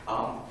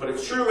 But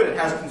it's true, and it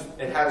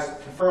has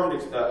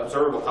confirmed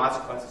observable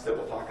consequences that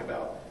we'll talk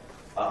about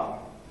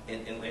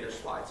in later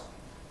slides.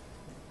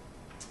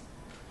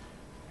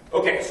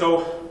 Okay,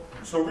 so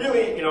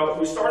really,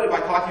 we started by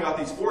talking about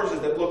these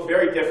forces that look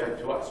very different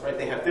to us, right?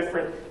 They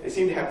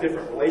seem to have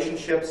different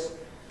relationships.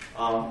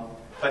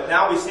 But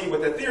now we see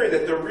with the theory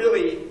that they're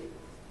really,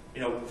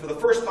 for the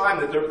first time,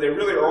 that they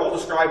really are all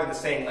described in the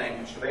same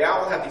language. So they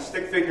all have these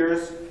stick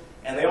figures,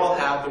 and they all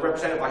have, they're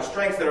represented by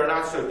strengths that are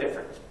not so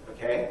different.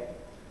 Okay.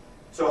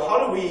 So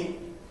how do we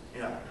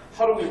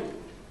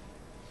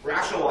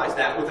rationalize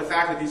that with the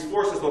fact that these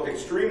forces look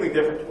extremely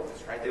different to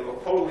us, right? They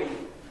look totally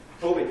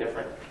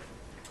different.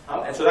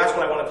 And so that's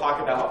what I want to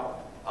talk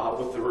about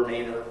with the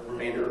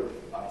remainder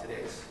of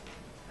today's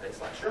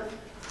lecture.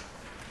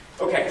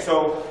 Okay,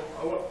 so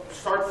I want to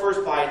start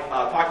first by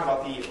talking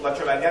about the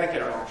electromagnetic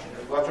interaction,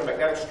 the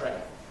electromagnetic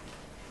strength.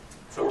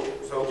 So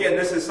again,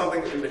 this is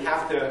something that we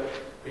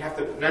have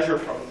to measure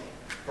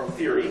from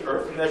theory,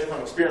 or measure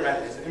from experiment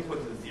as an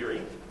input to the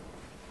theory.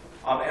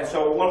 And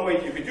so one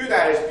way you could do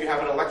that is if you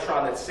have an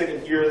electron that's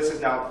sitting here. This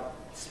is now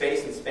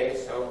space and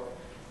space. So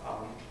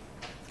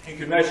you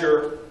can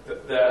measure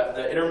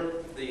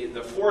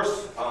the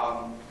force,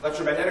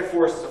 electromagnetic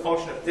force is a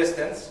function of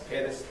distance.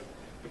 Okay, this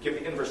we give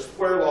the inverse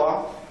square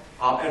law,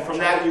 and from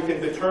that you can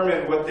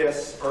determine what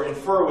this, or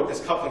infer what this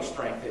coupling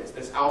strength is.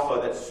 This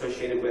alpha that's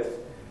associated with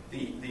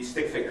the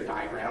stick figure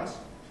diagrams.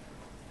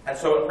 And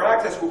so in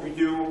practice, what we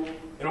do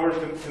in order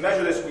to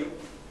measure this, we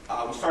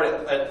start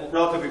at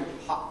relatively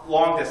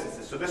long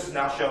distances. So this is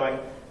now showing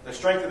the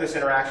strength of this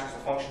interaction is a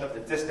function of the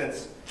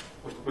distance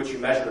with which you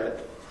measure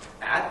it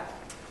at.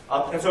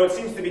 And so it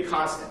seems to be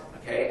constant,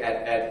 okay,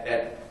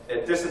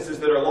 at distances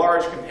that are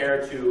large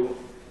compared to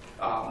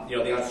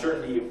the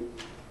uncertainty,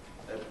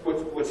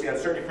 which the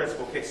uncertainty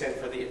principle kicks in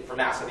for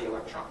mass of the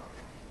electron.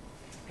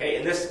 Okay,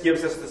 and this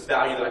gives us this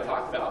value that I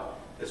talked about,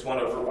 this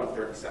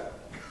 1/137.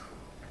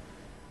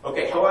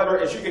 Okay, however,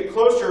 as you get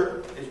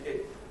closer,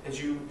 as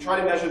you try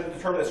to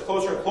determine this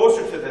closer and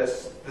closer to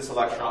this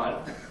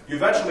electron, you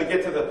eventually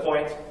get to the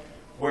point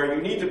where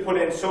you need to put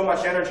in so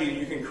much energy that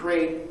you can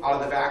create out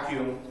of the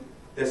vacuum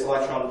this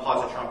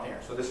electron-positron pair.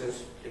 So this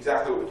is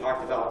exactly what we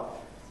talked about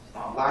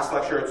last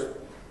lecture.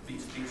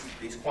 It's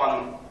these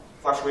quantum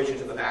fluctuations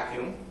in the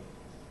vacuum.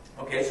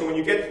 Okay, so when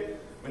you get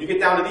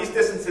down to these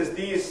distances,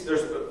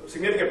 there's a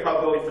significant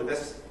probability for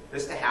this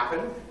to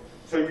happen.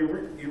 So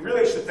you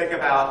really should think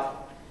about.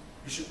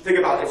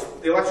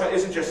 The electron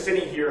isn't just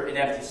sitting here in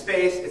empty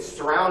space. It's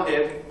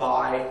surrounded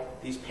by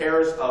these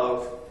pairs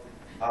of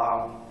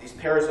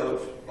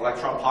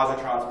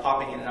electron-positrons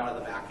popping in and out of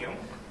the vacuum.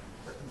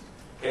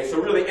 Okay,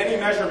 so really any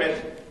measurement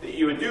that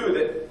you would do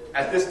that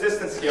at this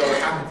distance scale would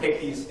have to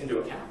take these into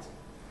account.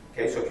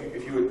 Okay, so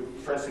if you would,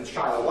 for instance,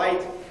 shine a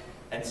light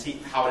and see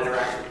how it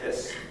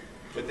interacts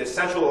with this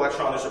central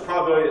electron, there's a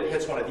probability that it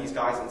hits one of these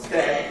guys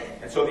instead.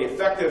 And so the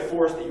effective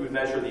force that you would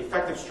measure, the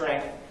effective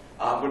strength,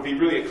 would be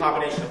really a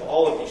combination of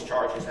all of these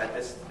charges at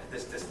this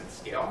distance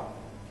scale.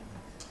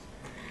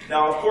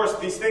 Now, of course,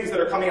 these things that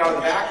are coming out of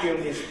the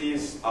vacuum,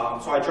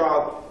 so I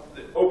draw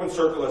the open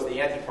circle as the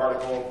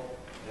antiparticle,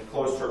 and the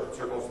closed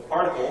circle is the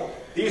particle.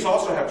 These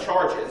also have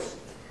charges.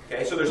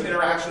 Okay, so there's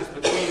interactions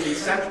between the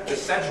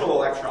central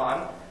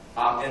electron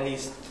and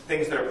these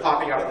things that are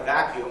popping out of the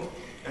vacuum,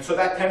 and so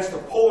that tends to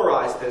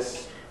polarize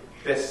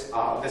this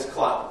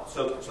cloud.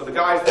 So the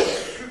guys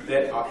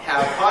that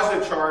have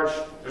positive charge,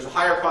 there's a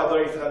higher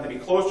probability for them to be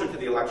closer to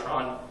the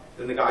electron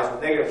than the guys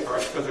with negative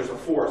charge because there's a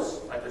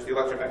force, right? There's the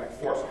electromagnetic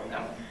force on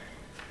them.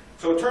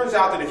 So it turns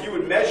out that if we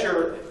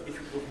measure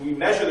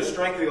the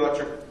strength of the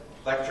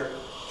electric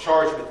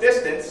charge with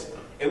distance,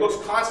 it looks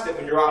constant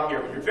when you're out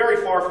here. When you're very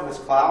far from this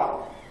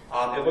cloud,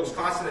 it looks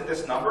constant at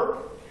this number.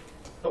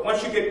 But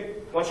once you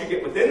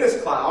get within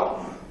this cloud,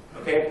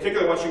 okay,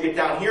 particularly once you get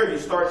down here, you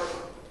start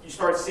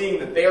seeing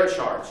the bare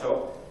charge.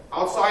 So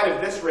outside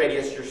of this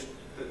radius,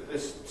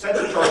 this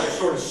central charge is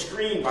sort of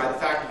screened by the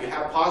fact that you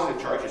have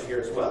positive charges here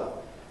as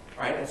well,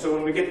 right? And so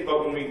when we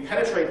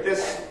penetrate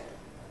this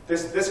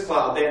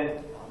cloud,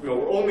 then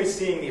we're only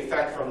seeing the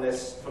effect from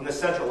this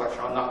central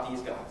electron, not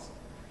these guys.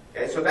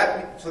 Okay, so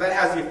that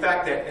has the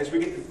effect that as we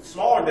get to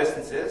smaller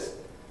distances,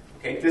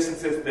 okay,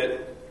 distances that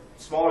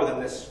smaller than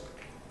this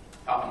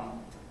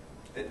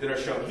that are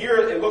shown here,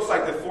 it looks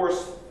like the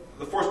force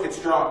gets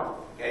stronger.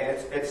 Okay,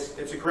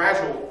 it's a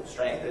gradual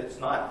strength. It's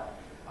not,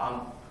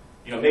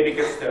 maybe it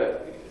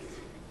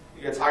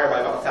gets higher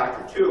by about a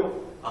factor of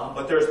 2,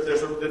 but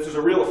there's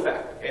a real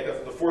effect. Okay,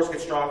 the force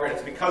gets stronger, and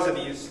it's because of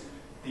these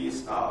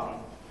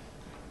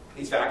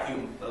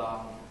vacuum,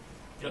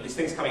 these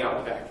things coming out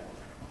of the vacuum.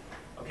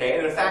 Okay,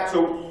 and in fact,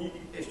 so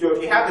if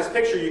you have this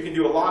picture, you can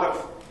do a lot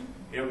of,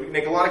 we can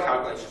make a lot of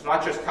calculations,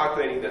 not just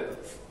calculating the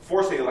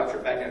force of the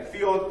electromagnetic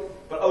field,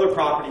 but other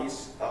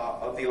properties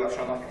of the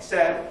electron, like I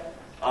said.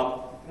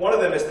 One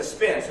of them is the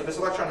spin. So this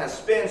electron has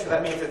spin, so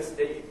that means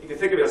you can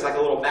think of it as like a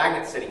little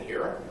magnet sitting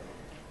here.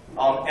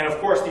 And of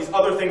course, these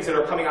other things that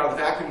are coming out of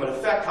the vacuum would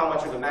affect how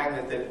much of a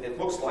magnet that it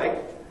looks like.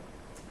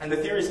 And the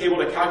theory is able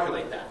to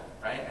calculate that,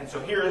 right? And so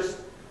here's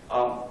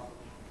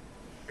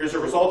here's a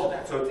result of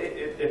that. So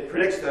it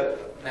predicts the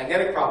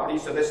magnetic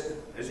properties. So this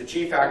is a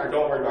G factor.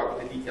 Don't worry about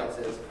what the details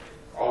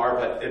are,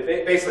 but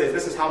basically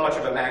this is how much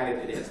of a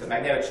magnet it is, the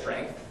magnetic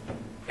strength,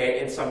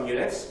 okay, in some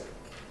units.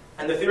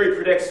 And the theory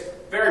predicts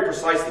very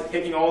precisely,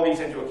 taking all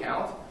these into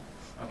account,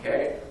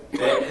 okay,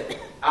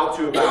 out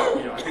to about,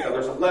 I think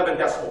there's 11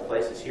 decimal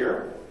places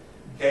here.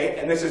 Okay,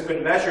 and this has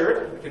been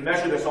measured. We can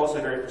measure this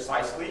also very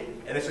precisely,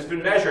 and this has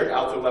been measured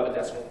out to 11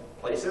 decimal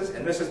places,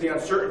 and this is the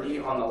uncertainty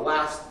on the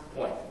last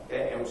point.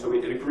 Okay, and so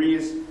it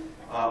agrees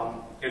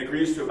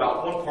to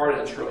about 1 part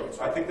in a trillion.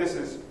 So I think this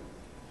is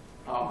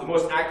the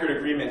most accurate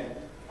agreement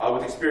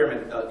with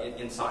experiment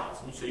in science.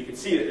 And so you can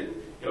see that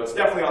it's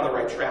definitely on the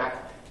right track.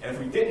 And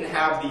if we didn't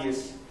have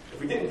these, if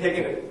we didn't take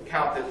into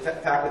account the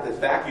fact that this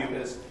vacuum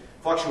is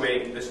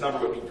fluctuating, this number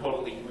would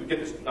be we'd get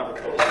this number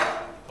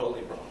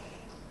totally wrong.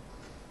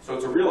 So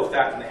it's a real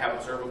effect, and they have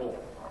observable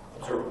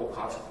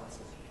consequences.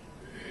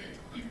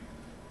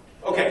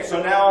 Okay,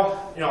 so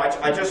now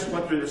I just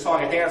went through the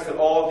song and dance that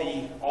all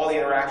the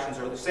interactions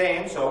are the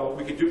same. So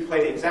we could play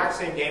the exact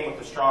same game with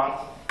the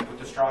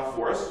strong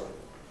force.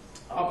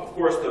 Of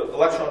course, the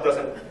electron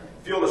doesn't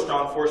feel the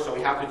strong force, so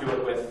we have to do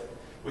it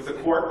with the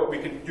quark. But we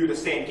can do the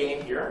same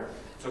game here.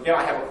 So again,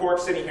 I have a quark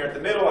sitting here at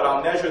the middle, and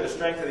I'll measure the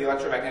strength of the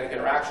electromagnetic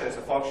interaction as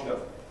a function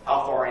of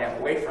how far I am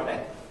away from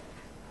it.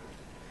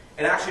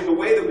 And actually, the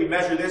way that we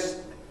measure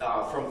this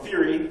from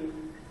theory,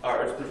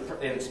 or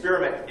in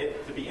experiment,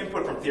 to be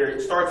input from theory,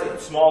 it starts at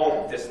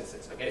small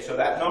distances. Okay, so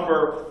that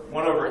number,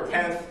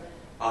 1/10,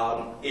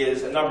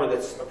 is a number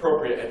that's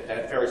appropriate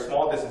at very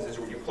small distances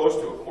when you're close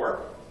to a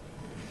quark.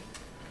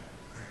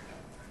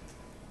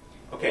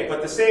 Okay, but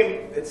it's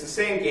the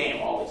same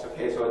game always.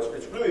 Okay, so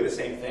it's really the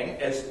same thing.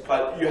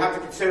 But you have to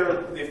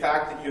consider the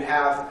fact that you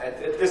have at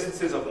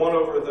distances of 1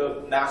 over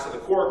the mass of the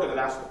quark or the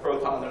mass of the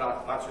proton. They're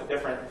not so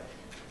different.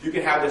 You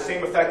can have the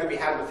same effect that we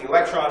had with the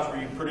electrons, where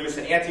you produce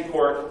an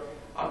antiquark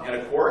and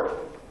a quark.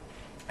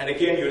 And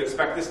again, you would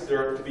expect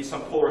there to be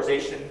some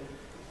polarization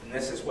in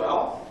this as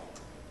well.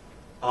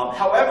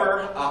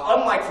 However,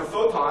 unlike for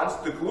photons,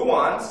 the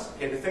gluons,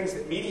 the things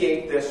that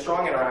mediate this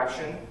strong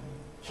interaction,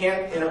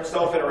 can't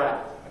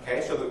self-interact.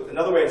 Okay, so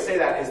another way to say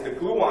that is the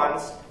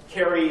gluons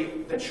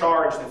carry the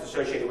charge that's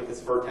associated with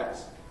this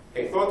vertex.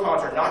 Okay,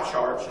 photons are not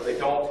charged, so they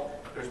don't.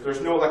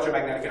 There's no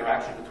electromagnetic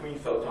interaction between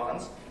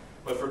photons.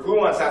 But for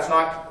gluons, that's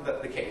not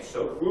the case.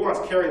 So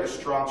gluons carry the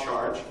strong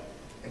charge,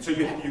 and so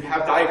you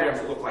have diagrams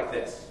that look like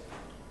this.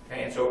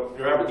 Okay, and so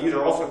remember, these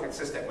are also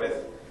consistent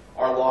with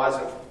our laws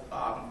of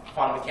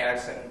quantum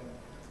mechanics and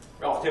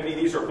relativity.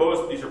 These are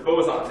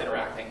bosons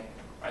interacting.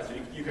 Right? So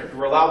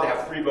we're allowed to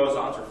have 3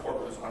 bosons or 4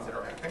 bosons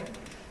interacting.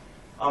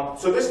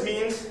 So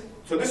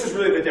this is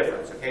really the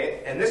difference.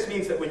 Okay, and this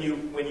means that when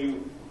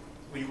you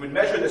would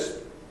measure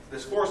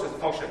this force as a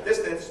function of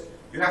distance,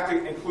 you have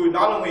to include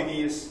not only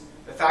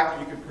the fact that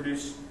you can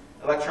produce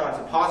electrons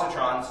and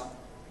positrons,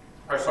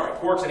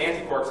 quarks and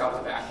antiquarks out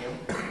of the vacuum,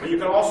 but you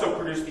can also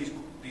produce these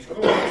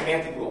gluons and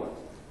antigluons.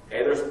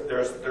 Okay,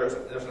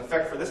 there's an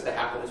effect for this to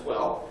happen as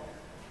well,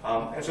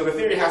 and so the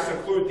theory has to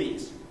include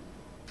these.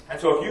 And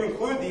so if you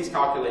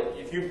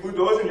include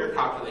those in your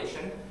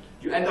calculation,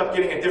 you end up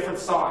getting a different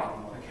sign.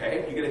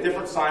 Okay, you get a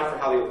different sign for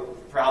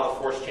how the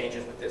force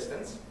changes with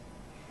distance.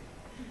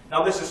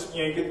 Now this is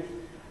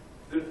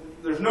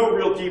there's no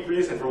real deep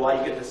reason for why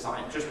you get this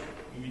sign. Just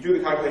you do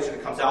the calculation,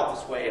 it comes out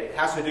this way. It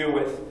has to do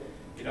with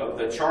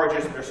the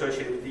charges that are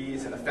associated with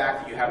these and the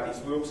fact that you have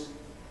these loops.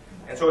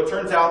 And so it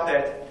turns out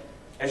that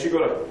as you go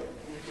to,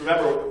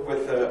 remember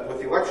with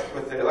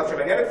the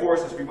electromagnetic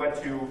force, as we went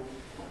to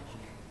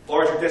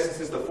larger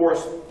distances, the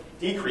force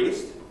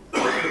decreased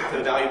to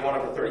the value of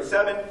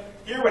 1/37.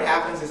 Here what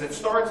happens is it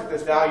starts at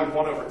this value of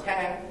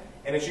 1/10,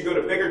 and as you go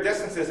to bigger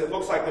distances, it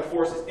looks like the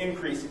force is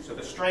increasing. So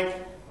the strength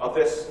of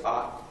this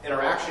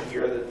interaction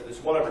here, this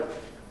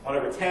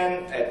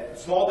 1/10 at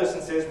small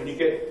distances, when you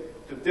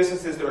get to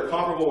distances that are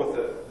comparable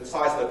with the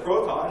size of the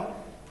proton,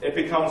 it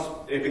becomes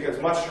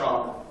much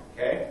stronger.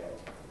 Okay,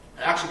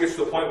 it actually gets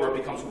to the point where it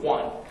becomes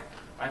 1.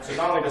 Right? So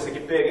not only does it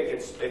get big,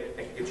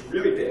 it gets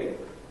really big,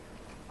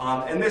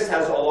 and this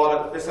has a lot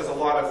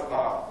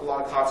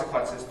of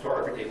consequences to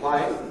our everyday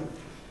life.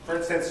 For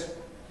instance,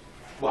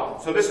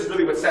 so this is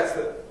really what sets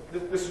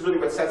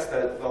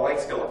the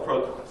length scale of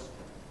protons.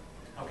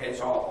 Okay,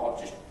 so I'll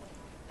just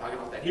talk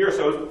about that here.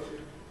 So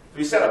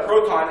we said a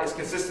proton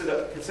consists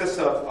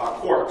of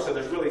quarks. So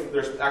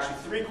there's actually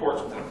 3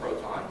 quarks within a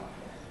proton.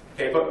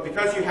 Okay, but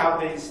because you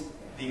have these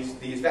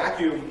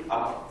vacuum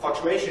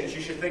fluctuations,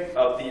 you should think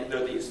of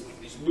these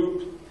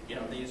loops,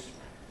 these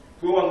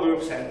gluon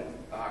loops and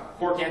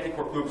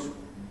quark-antiquark loops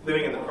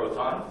living in the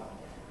proton.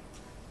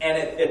 And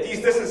at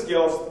these distance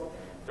scales,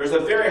 there's a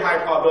very high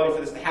probability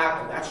for this to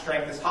happen. That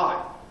strength is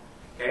high.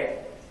 Okay,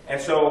 and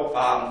so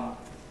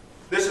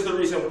this is the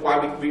reason why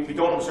we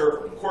don't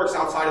observe quarks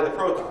outside of the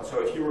proton. So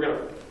if you were going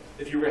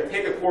to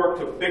take a quark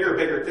to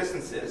bigger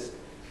distances,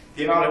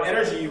 the amount of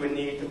energy you would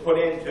need to put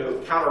in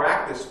to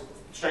counteract this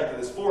strength of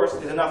this force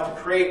is enough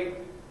to create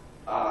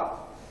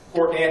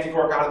quark and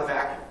antiquark out of the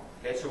vacuum.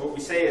 Okay, so what we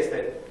say is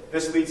that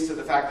this leads to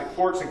the fact that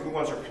quarks and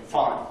gluons are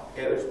confined.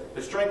 Okay?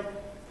 The strength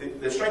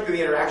of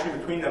the interaction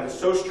between them is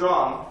so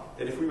strong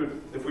that if we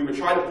would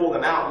try to pull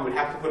them out, we would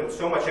have to put in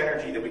so much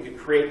energy that we could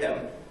create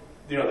them.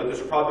 You know, that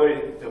there's a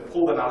probability to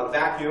pull them out of the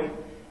vacuum,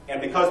 and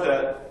because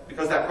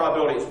that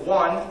probability is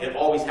 1, it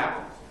always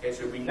happens. Okay,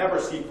 so we never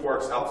see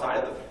quarks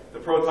outside of the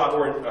proton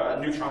or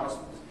neutron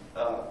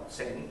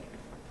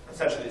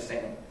essentially the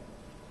same.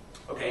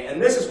 Okay,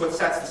 and this is what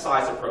sets the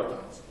size of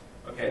protons.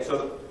 Okay,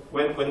 so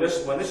when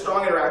this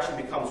strong interaction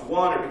becomes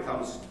 1, or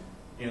becomes,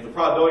 you know, the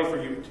probability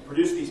for you to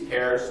produce these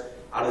pairs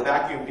out of the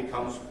vacuum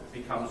becomes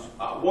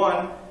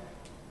 1.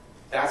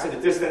 That's at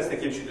a distance that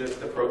gives you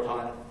the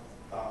proton,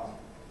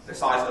 the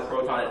size of the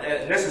proton,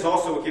 and this is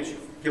also what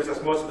gives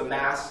us most of the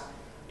mass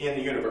in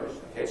the universe.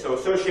 Okay, so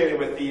associated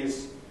with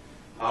these,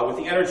 with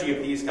the energy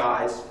of these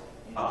guys,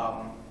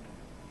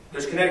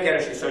 there's kinetic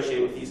energy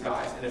associated with these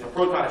guys, and if a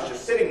proton is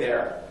just sitting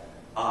there,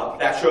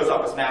 that shows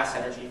up as mass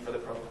energy for the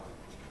proton.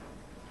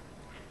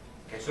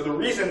 Okay, so the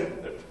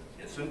reason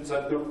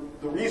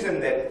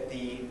that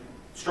the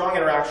strong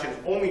interaction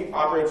only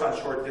operates on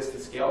short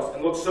distance scales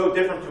and looks so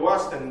different to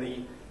us than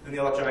the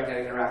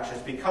electromagnetic interaction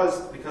is because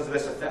of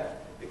this effect.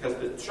 Because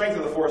the strength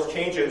of the force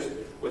changes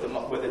with a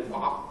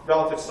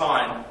relative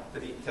sign to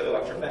the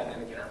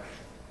electromagnetic interaction.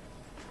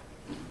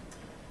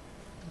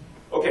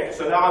 Okay,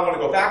 so now I want to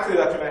go back to the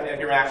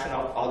electromagnetic interaction.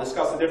 I'll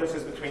discuss the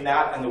differences between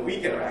that and the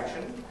weak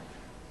interaction.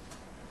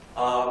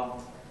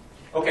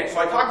 Okay,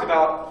 so I talked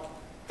about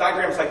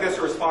diagrams like this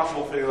are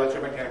responsible for the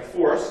electromagnetic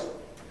force.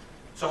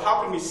 So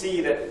how can we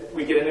see that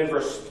we get an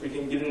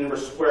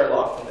inverse square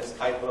law from this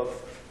type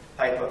of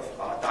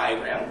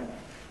diagram?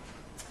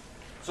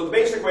 So the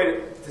basic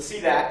way to see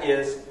that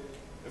is,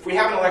 if we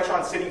have an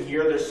electron sitting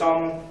here, there's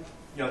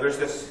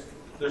this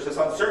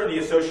uncertainty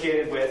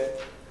associated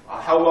with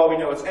how well we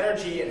know its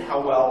energy and how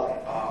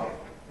well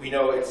we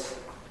know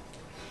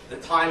the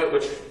time at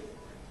which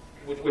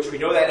we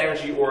know that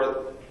energy,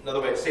 or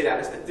another way to say that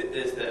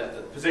is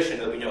the position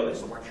that we know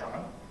this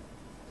electron.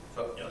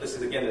 So this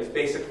is again this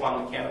basic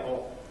quantum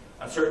mechanical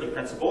uncertainty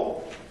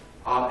principle.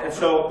 And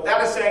so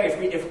that is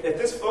saying if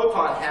this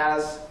photon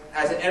has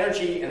an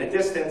energy and a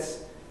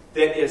distance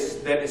that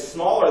is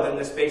smaller than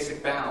this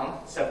basic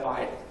bound set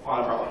by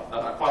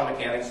quantum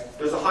mechanics,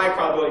 there's a high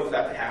probability for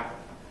that to happen.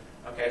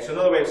 Okay, so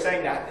another way of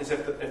saying that is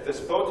if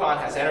this photon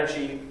has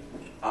energy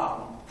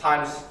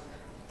times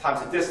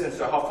the distance,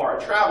 so how far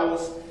it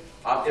travels,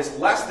 is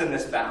less than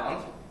this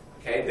bound,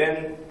 okay,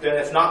 then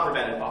it's not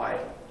prevented by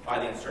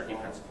the uncertainty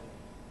principle.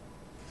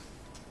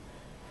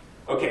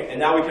 Okay, and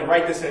now we can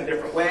write this in a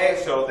different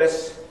way. So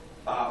this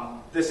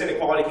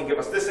inequality can give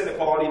us this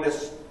inequality.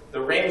 The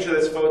range of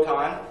this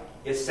photon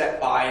is set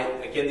by,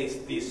 again,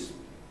 these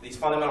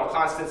fundamental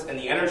constants and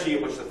the energy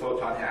at which the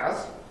photon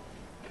has.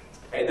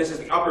 Okay, this is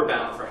the upper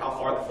bound for how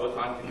far the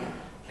photon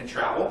can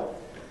travel.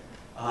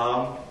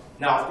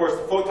 Now, of course,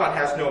 the photon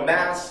has no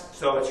mass,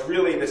 so it's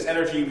really this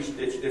energy.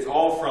 It's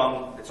all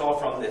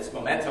from its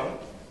momentum.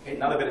 Okay,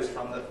 none of it is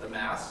from the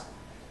mass.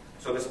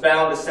 So this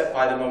bound is set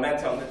by the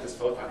momentum that this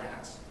photon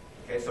has.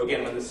 Okay, so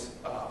again, when this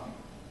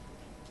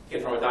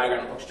again from a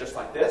diagram, it looks just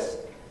like this.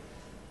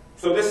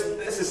 So this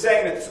is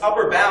saying that this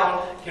upper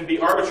bound can be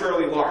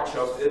arbitrarily large.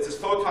 So if this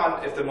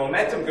photon, if the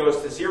momentum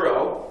goes to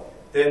 0,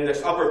 then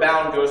this upper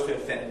bound goes to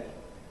infinity,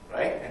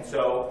 right? And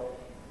so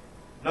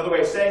another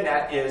way of saying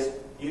that is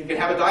you can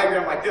have a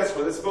diagram like this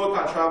where this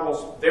photon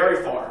travels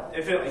very far,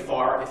 infinitely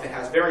far, if it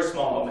has very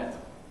small momentum.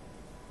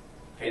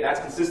 Okay, that's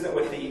consistent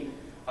with the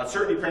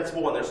uncertainty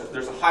principle, and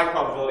there's a high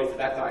probability for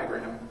that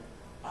diagram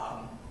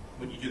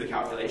when you do the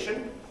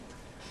calculation.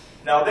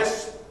 Now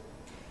this,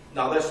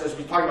 as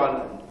we talked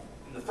about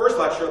in the first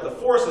lecture, the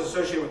force is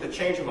associated with the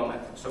change of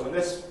momentum. So when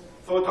this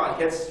photon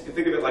hits, you can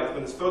think of it like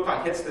when this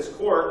photon hits this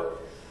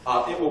quark,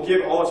 it will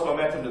give all its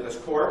momentum to this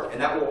quark,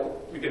 and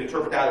we can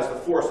interpret that as the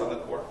force on the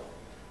quark,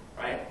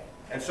 right?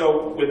 And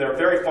so when they're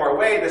very far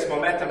away, this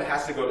momentum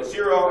has to go to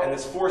 0, and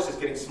this force is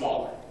getting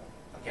smaller,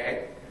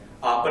 okay?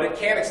 But it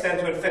can extend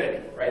to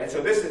infinity, right? And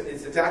so this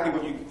is exactly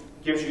what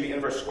gives you the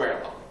inverse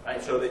square law,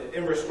 right? So the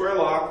inverse square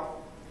law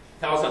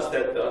tells us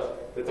that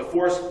the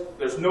force,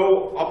 there's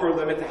no upper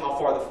limit to how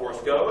far the force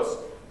goes,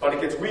 but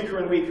it gets weaker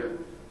and weaker,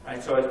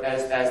 right? So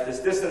as this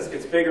distance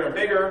gets bigger and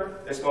bigger,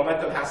 this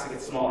momentum has to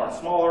get smaller and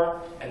smaller,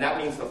 and that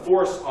means the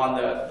force on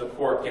the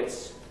quark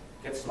gets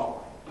smaller.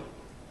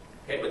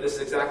 Okay, but this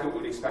is exactly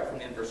what we'd expect from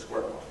the inverse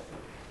square law.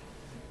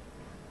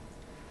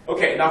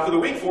 Okay, now for the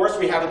weak force,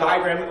 we have a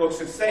diagram that looks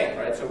the same,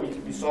 right? So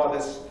we saw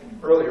this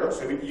earlier.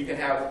 So you can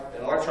have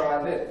an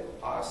electron that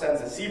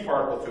sends a Z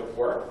particle to a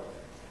quark,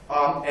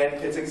 and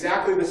it's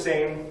exactly the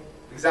same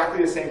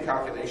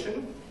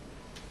calculation.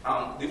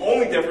 The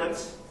only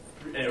difference,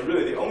 and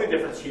really the only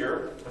difference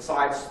here,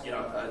 besides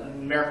a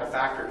numerical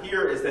factor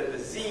here, is that the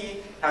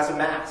Z has a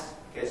mass.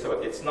 Okay,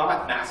 so it's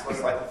not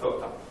massless like the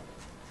photon.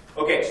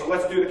 Okay, so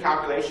let's do the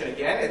calculation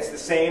again. It's the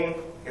same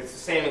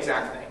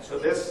exact thing. So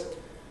this,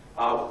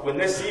 when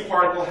this Z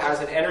particle has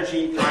an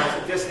energy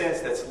times a distance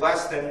that's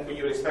less than what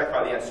you would expect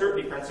by the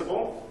uncertainty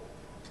principle,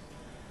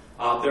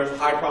 there's a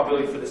high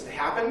probability for this to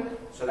happen.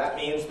 So that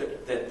means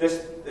that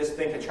this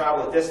thing can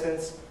travel a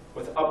distance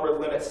with upward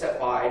limit set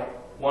by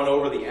 1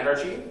 over the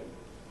energy.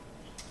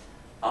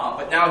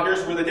 But now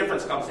here's where the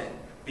difference comes in.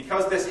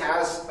 Because this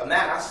has a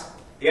mass,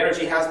 the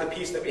energy has the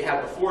piece that we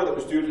had before that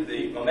was due to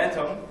the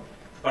momentum,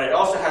 but it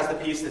also has the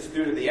piece that's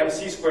due to the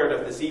mc squared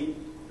of the z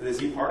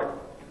particle.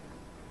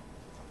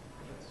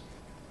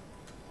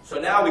 So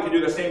now we can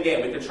do the same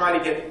game. We can try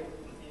to get,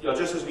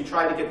 just as we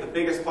tried to get the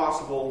biggest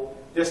possible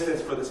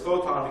distance for this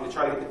photon, we can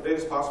try to get the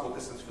biggest possible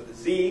distance for the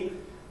z.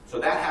 So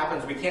that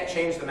happens. We can't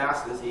change the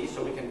mass of the z,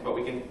 but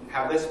we can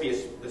have this be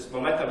this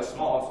momentum as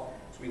small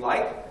as we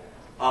like.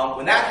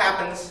 When that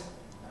happens,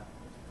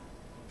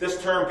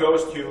 this term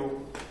goes to,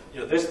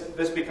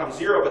 this becomes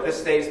 0, but this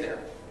stays there.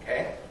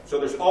 Okay? So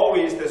there's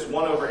always this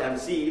 1 over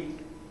mc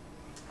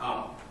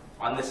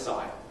on this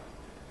side.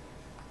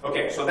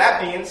 Okay, so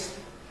that means,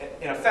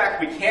 in effect,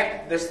 we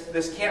can't. This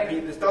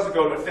doesn't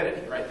go to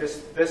infinity, right?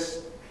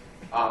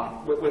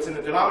 What's in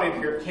the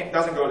denominator here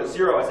doesn't go to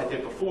 0 as it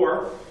did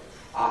before,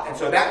 and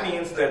so that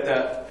means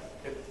that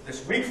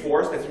this weak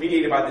force that's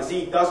mediated by the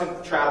z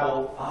doesn't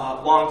travel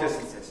long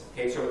distances.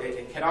 Okay, so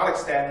it cannot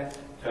extend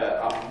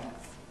to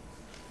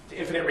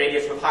infinite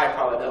radius with high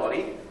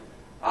probability,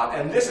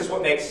 and this is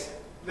what makes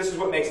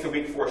the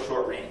weak force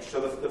short range. So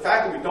the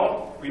fact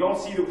that we don't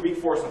see the weak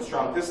force on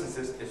strong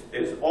distances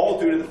is all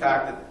due to the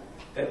fact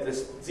that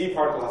this z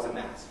particle has a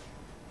mass.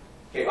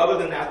 Okay, other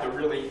than that,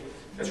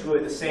 it's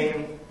really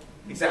the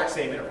exact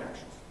same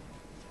interactions.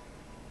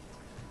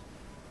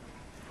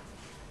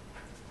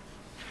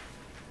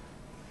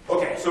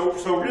 Okay,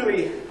 so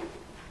really,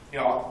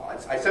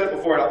 I said it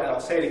before and I'll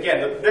say it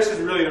again. This is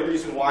really the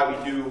reason why we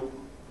do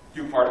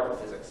particle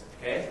physics.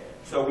 Okay,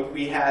 so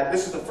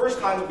this is the first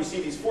time that we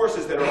see these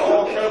forces that are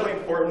all incredibly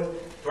important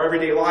to our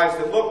everyday lives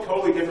that look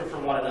totally different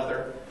from one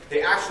another.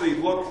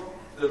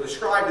 They're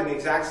described in the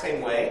exact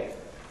same way.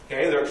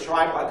 Okay, they're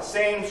described by the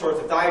same sorts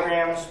of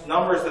diagrams,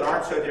 numbers that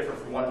aren't so different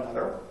from one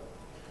another.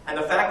 And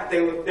the fact that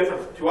they look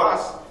different to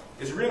us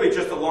is really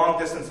just a long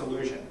distance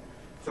illusion.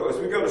 So as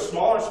we go to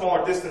smaller and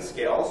smaller distance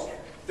scales,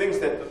 things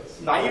that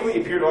naively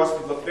appear to us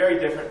to look very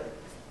different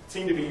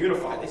seem to be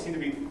unified. They seem to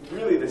be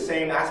really the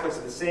same aspects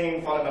of the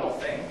same fundamental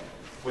thing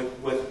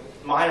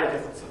with minor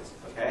differences.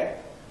 Okay,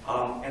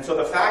 and so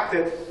the fact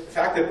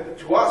that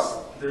to us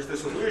there's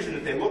this illusion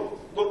that they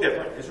look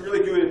different is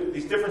really due to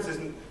these differences,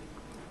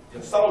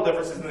 subtle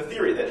differences in the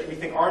theory that we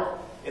think aren't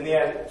in the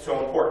end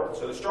so important.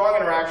 So the strong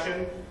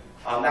interaction,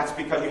 that's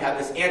because you have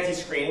this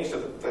anti-screening, so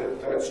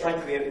the strength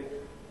of the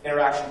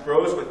interaction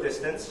grows with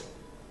distance.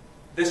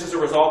 This is a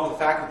result of the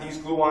fact that these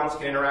gluons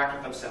can interact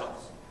with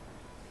themselves.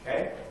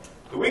 Okay?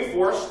 The weak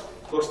force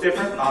looks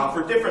different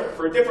for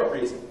a different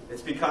reason.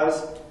 It's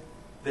because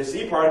the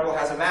z particle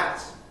has a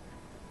mass.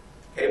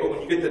 Okay, but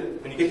when you get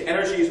to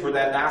energies where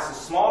that mass is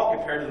small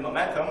compared to the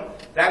momentum,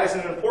 that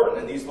isn't important,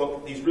 and these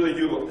really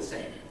do look the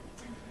same.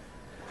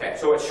 Okay,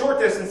 so at short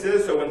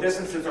distances, so when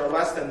distances are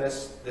less than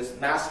this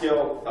mass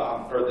scale,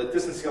 or the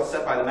distance scale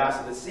set by the mass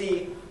of the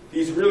z,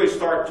 these really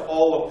start to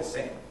all look the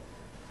same.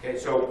 Okay,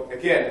 so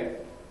again,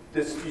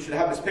 you should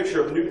have this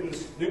picture of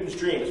Newton's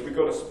dream. As we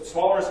go to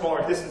smaller and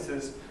smaller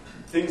distances,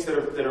 things that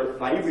are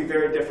naively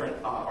very different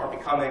are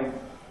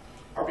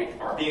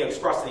being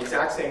expressed in the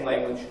exact same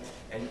language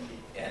and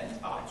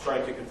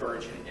starting to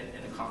converge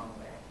in a common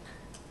way.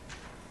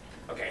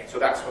 Okay, so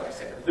that's what I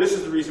said. This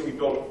is the reason we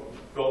build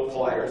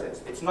colliders.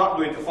 It's not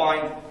really to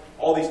find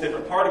all these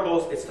different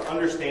particles. It's to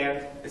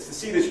understand. It's to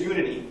see this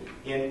unity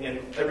in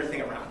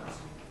everything around us.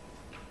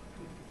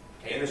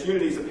 Okay, and this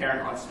unity is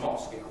apparent on small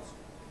scales.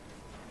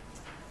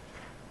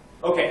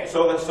 Okay,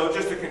 so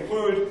just to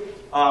conclude,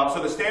 so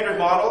the Standard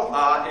Model,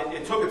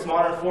 it took its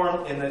modern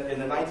form in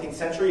the 19th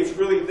century. It's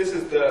really this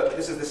is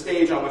the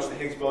stage on which the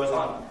Higgs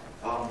boson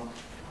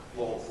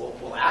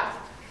will act.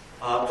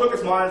 Took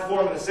its modern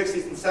form in the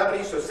 60s and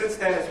 70s. So since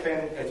then,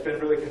 it's been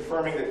really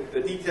confirming the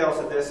details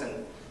of this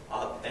and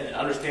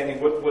understanding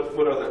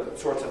what are the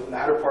sorts of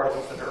matter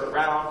particles that are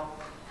around.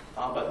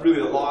 But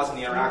really, the laws and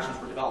the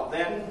interactions were developed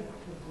then.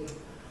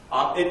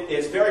 It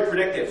is very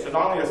predictive. So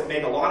not only does it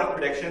make a lot of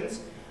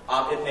predictions,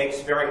 it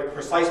makes very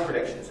precise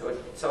predictions. So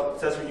it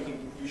says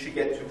you should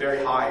get to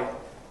very high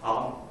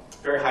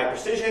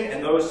precision,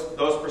 and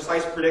those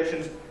precise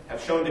predictions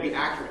have shown to be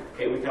accurate.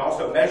 Okay, we can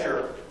also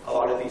measure a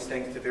lot of these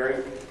things to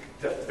very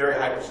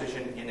high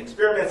precision in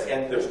experiments,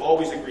 and there's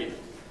always agreement.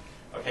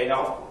 Okay,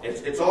 now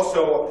it's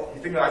also the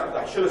thing that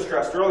I should have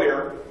stressed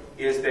earlier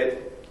is that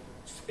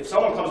if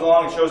someone comes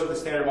along and shows that the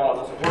Standard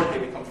Model doesn't work, they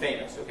become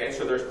famous. Okay,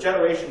 so there's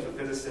generations of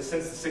physicists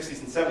since the 60s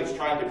and 70s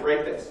trying to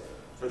break this.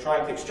 So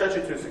trying to stretch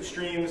it to its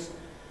extremes,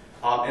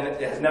 and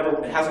it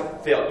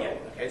hasn't failed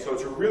yet. Okay, so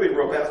it's a really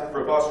robust,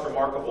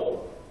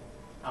 remarkable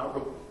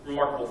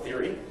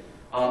theory.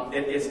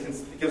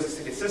 It gives us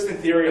a consistent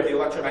theory of the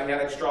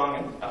electromagnetic strong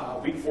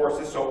and weak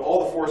forces. So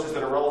all the forces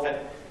that are relevant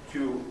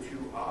to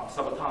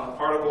subatomic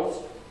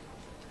particles,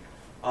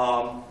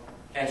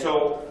 and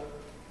so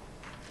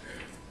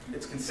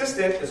it's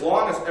consistent as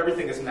long as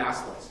everything is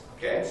massless.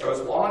 Okay, so as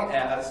long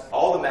as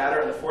all the matter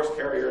and the force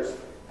carriers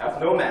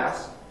have no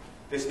mass,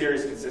 this theory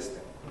is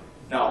consistent.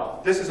 Now,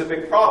 this is a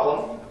big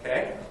problem,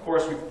 okay? Of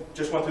course, we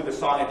just went through the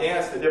song and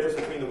dance. The difference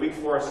between the weak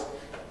force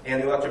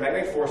and the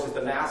electromagnetic force is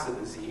the mass of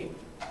the Z.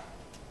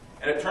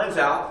 And it turns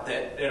out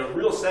that, in a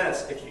real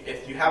sense,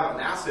 if you have a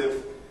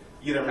massive,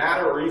 either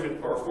matter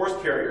or force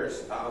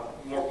carriers,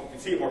 you can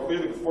see it more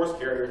clearly with force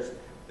carriers,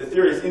 the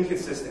theory is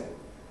inconsistent.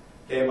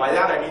 Okay, and by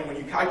that I mean when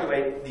you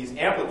calculate these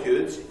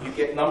amplitudes, you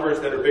get numbers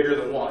that are bigger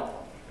than 1.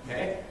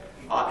 Okay?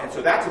 And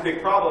so that's a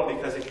big problem,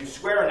 because if you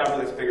square a number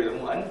that's bigger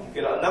than 1, you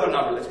get another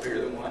number that's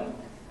bigger than 1,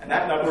 and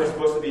that number is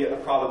supposed to be a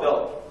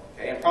probability.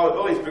 Okay? And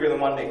probabilities bigger than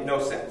 1 make no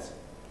sense.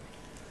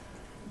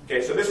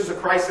 Okay, so this is a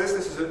crisis.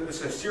 This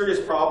is a serious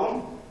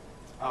problem.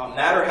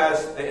 Matter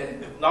has,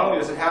 not only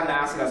does it have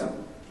mass, it has a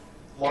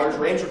large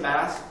range of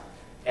mass,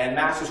 and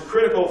mass is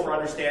critical for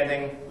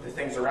understanding the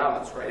things around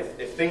us, right?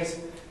 If things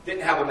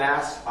didn't have a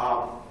mass,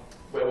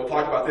 we'll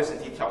talk about this in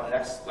detail in the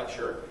next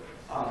lecture.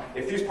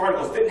 If these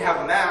particles didn't have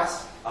a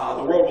mass,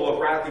 the world will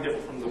look radically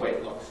different from the way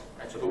it looks,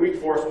 right? So the weak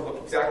force will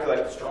look exactly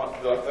like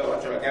the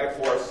electromagnetic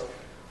force,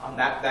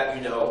 that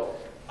you know.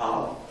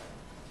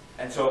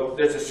 And so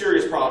there's a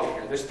serious problem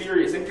here. This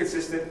theory is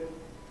inconsistent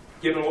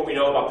given what we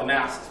know about the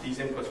masses, these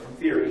inputs from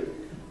theory.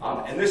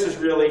 And this is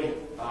really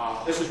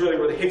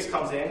where the Higgs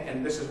comes in,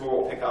 and this is where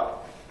we'll pick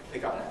up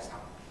next time.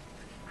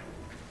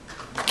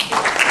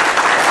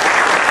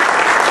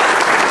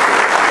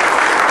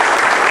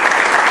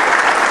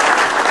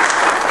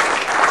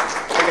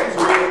 Okay, so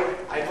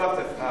I've left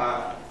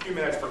a few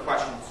minutes for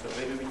questions, so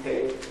maybe we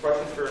take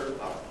questions for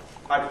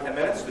 5 to 10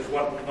 minutes. There's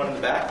one in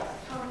the back.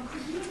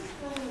 Could you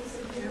explain the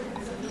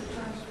significance of the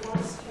term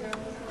force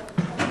carrier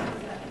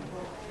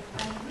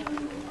and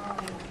who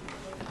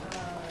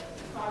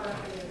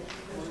product is?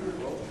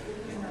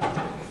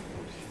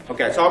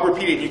 Okay, so I'll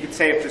repeat it. You can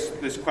say if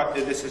this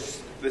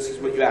is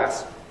what you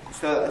asked.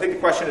 So I think the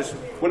question is,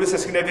 what is the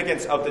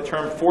significance of the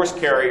term force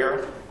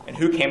carrier, and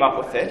who came up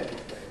with it?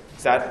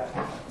 Is that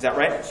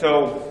right?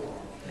 So,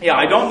 yeah,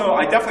 I don't know.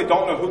 I definitely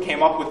don't know who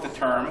came up with the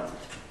term,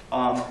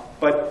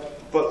 but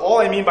all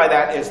I mean by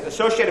that is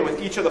associated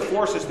with each of the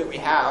forces that we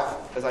have.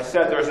 As I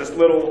said, there's these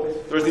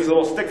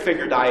little stick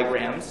figure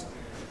diagrams,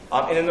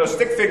 and in those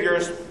stick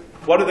figures,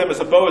 one of them is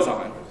a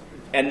boson.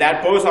 And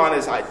that boson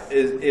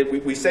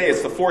we say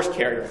is the force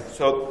carrier.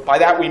 So by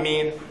that we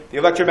mean the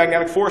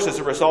electromagnetic force is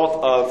a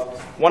result of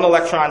one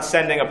electron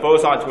sending a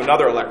boson to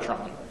another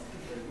electron.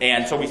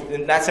 And so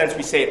in that sense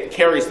we say it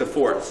carries the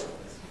force.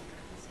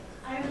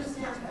 I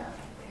understand that,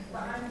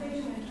 but I'm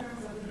thinking in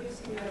terms of the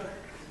history of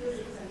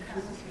physics and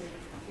chemistry,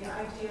 the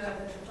idea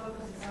that the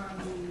focus is on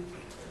the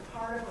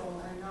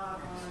particle and not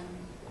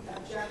on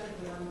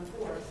objectively on the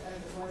force, as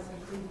it was in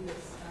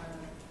previous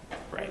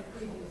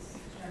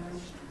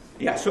generations.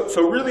 Yeah,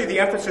 so really the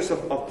emphasis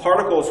of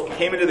particles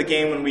came into the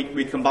game when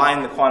we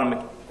combined the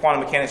quantum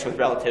mechanics with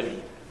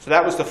relativity. So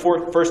that was the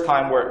first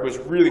time where it was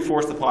really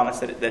forced upon us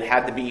that it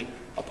had to be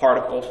a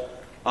particle.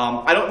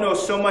 I don't know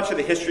so much of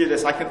the history of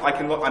this. I'm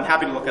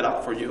happy to look it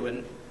up for you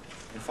and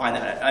find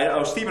that. I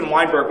know Steven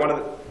Weinberg, one of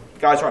the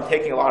guys where I'm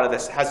taking a lot of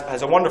this,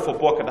 has a wonderful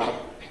book about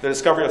the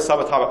discovery of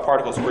subatomic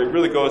particles, where he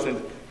really goes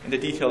into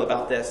detail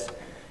about this.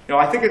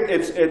 I think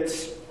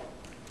it's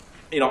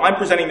I'm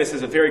presenting this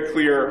as a very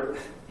clear,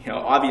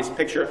 obvious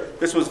picture.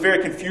 This was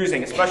very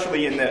confusing,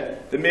 especially in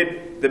the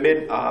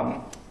mid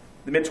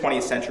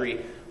 20th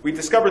century. We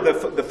discovered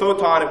the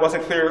photon. It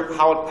wasn't clear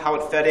how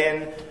it fed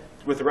in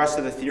with the rest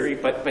of the theory,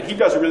 but he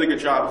does a really good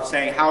job of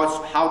saying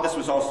how this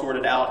was all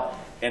sorted out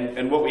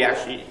and what we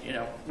actually,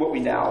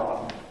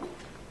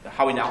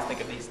 how we now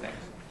think of these things.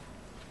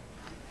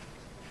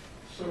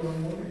 So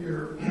in one of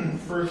your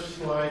first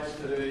slides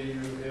today, you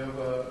have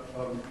a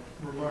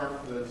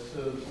remark that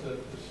says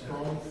that the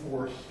strong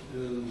force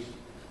is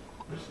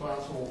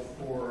responsible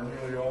for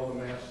nearly all the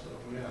mass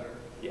of matter.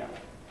 Yeah.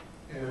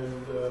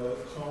 And so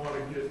I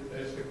want to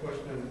ask a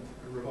question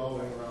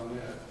revolving around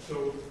that.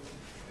 So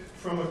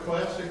from a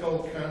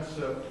classical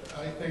concept,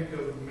 I think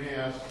of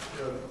mass,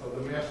 of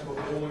the mass of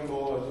a bowling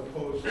ball as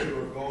opposed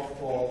to a golf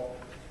ball,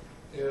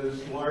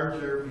 is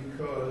larger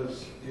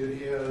because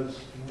it has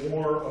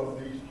more of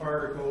these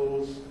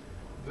particles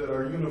that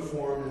are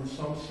uniform in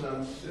some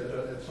sense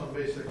at some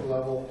basic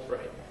level.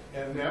 Right.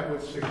 And that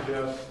would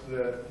suggest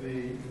that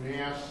the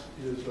mass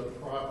is a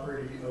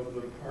property of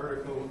the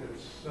particle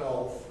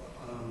itself.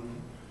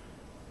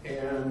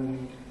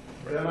 And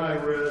then I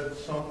read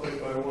something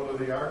by one of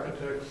the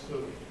architects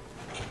of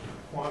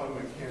quantum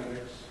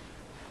mechanics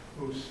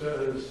who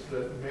says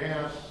that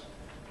mass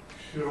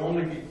should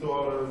only be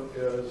thought of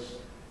as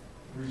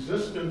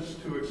resistance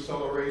to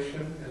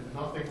acceleration and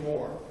nothing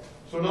more.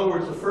 So in other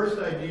words, the first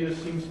idea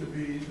seems to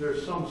be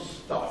there's some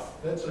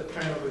stuff. That's a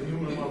kind of a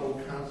human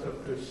level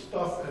concept. There's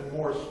stuff and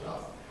more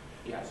stuff.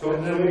 Yeah. So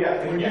and then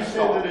when you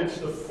say that it's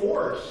the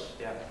force,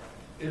 yeah,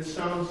 it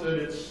sounds that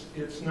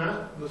it's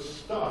not the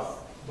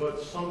stuff,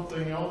 but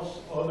something else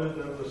other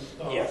than the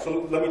stuff. Yeah.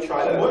 So let me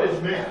try So that. what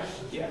is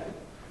mass? Yeah.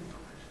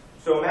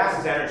 So mass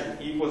is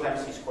energy. E equals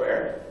mc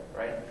squared,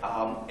 right?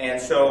 And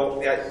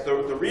so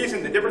the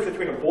reason, the difference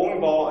between a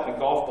bowling ball and a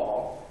golf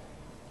ball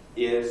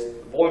is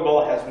the bowling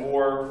ball has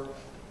more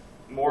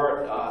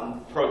more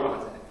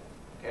protons in it.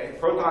 Okay?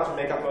 Protons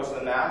make up most of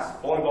the mass.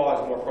 Bowling ball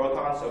has more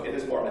protons, so it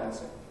is more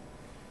massive.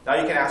 Now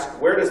you can ask,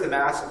 where does the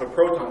mass of a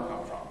proton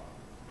come from?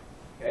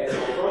 Okay,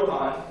 so a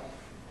proton,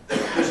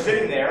 just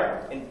sitting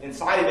there,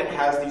 inside of it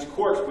has these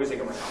quarks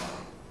whizzing around.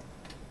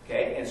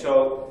 Okay, and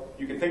so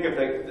you can think of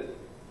the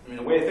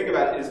way to think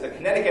about it is the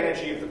kinetic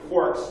energy of the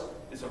quarks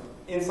is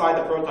inside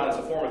the proton is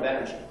a form of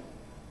energy.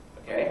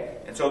 Okay,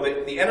 and so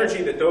the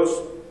energy that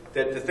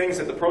the things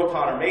that the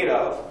proton are made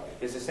of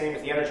is the same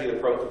as the energy of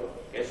the proton.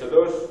 Okay, so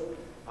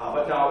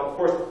but now of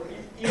course,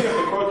 even if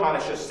the proton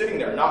is just sitting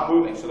there, not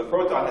moving, so the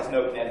proton has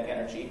no kinetic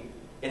energy,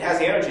 it has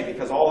the energy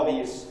because all of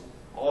these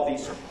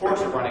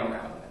quarks are running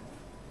around it.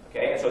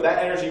 Okay, and so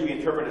that energy we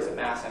interpret as a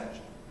mass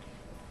energy.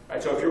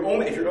 Right, so if you're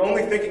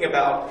only thinking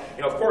about,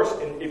 of course,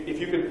 if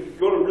you could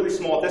go to really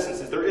small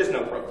distances, there is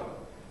no proton.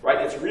 Right,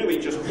 it's really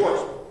just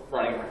quarks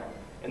running around,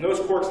 and those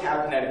quarks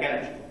have kinetic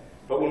energy.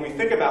 But when we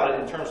think about it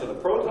in terms of the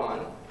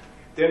proton,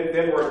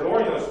 then we're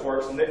ignoring those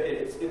quarks, and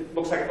it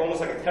looks like almost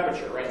like a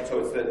temperature, right? And so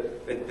it's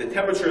the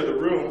temperature of the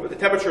room, the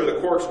temperature of the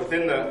quarks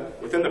within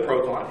the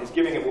proton is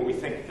giving it what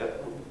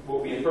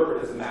we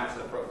interpret as the mass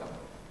of the proton.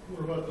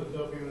 What about the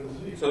W and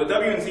Z? So the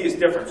W and Z is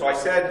different. So I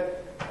said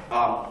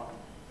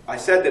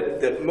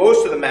that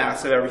most of the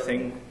mass of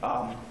everything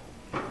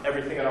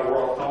in our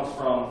world comes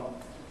from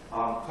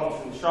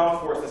the strong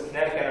force, this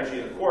kinetic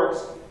energy of the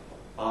quarks,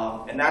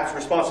 and that's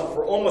responsible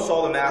for almost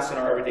all the mass in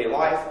our everyday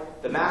life.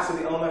 The mass of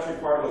the elementary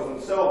particles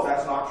themselves,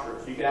 that's not true.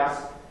 So you can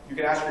ask,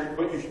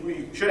 what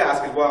you should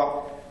ask is,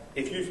 well,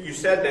 if you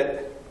said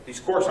that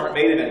these quarks aren't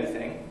made of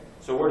anything,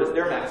 so where does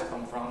their mass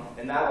come from?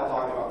 And that I'll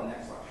talk about in the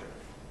next lecture.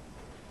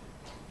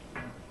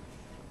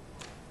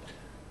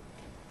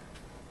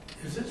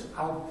 Is this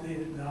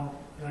outdated now?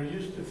 I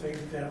used to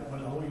think that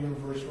when the whole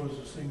universe was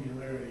a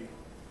singularity,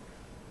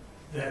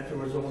 that there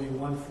was only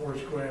one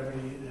force, gravity,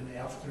 and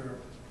after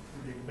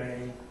the Big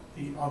Bang,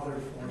 the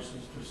other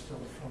forces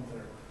distilled from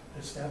there.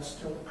 Is that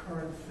still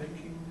current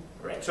thinking?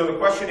 Right. So the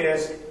question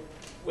is,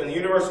 when the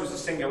universe was a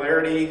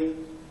singularity,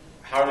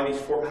 how do these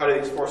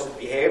forces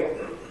behave?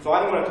 So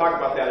I don't want to talk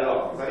about that at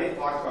all, because I didn't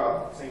talk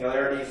about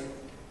singularities.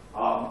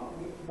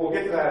 We'll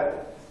get to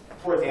that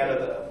towards the end of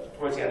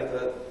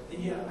the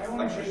Yeah, I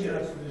want to bring it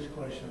up for this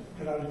question,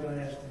 because I was going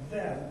to ask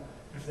then,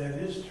 if that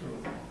is true,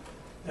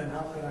 then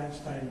how could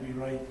Einstein be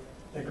right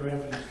that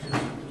gravity is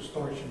just a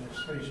distortion of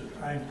space and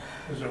time,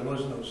 because there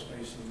was no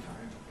space and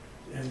time,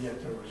 and yet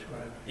there was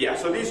gravity? Yeah,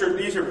 so these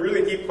are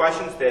really deep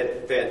questions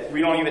that we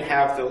don't even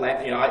have the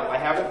I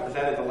haven't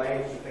presented the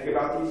language to think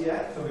about these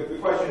yet. So the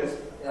question is,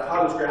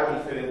 how does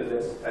gravity fit into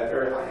this at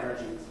very high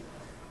energies?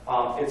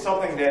 It's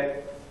something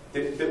that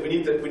we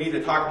need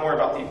to talk more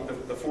about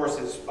the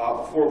forces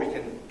before we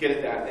can get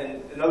at that.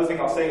 And another thing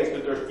I'll say is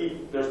that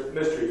there's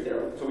mysteries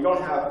there, so we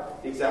don't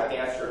have the exact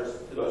answers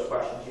to those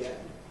questions yet.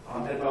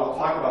 But I'll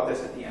talk about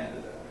this at the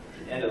end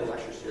of the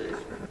lecture series.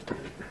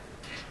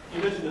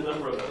 You mentioned a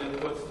number of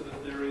inputs to the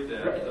theory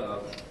that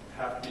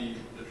have to be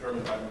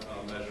determined by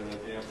measurement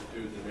of the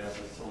amplitudes and masses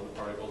of some of the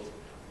particles.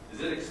 Is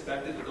it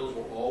expected that those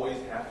will always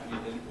have to be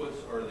inputs,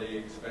 or are they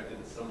expected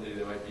that someday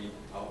they might be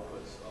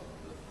outputs of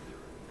the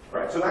theory?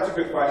 Right, so that's a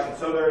good question.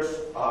 So there's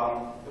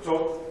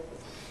so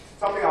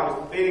something I was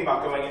debating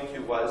about going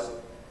into was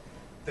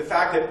the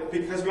fact that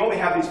because we only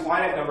have these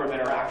finite number of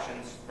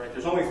interactions, right?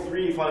 There's only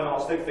 3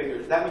 fundamental stick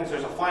figures. That means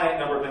there's a finite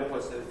number of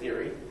inputs to the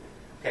theory.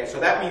 Okay, so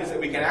that means that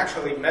we can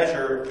actually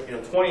measure,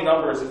 20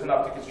 numbers is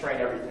enough to constrain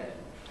everything.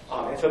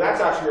 And so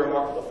that's actually a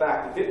remarkable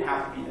fact. It didn't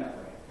have to be that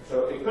way.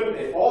 So it couldn't.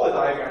 If all the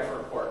diagrams were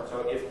important.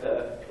 So if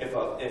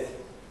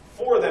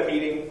 4 of them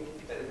meeting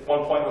at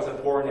one point was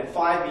important, and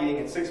 5 meeting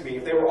and 6 meeting,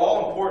 if they were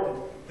all important,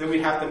 then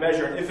we'd have to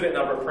measure an infinite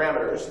number of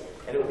parameters,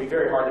 and it would be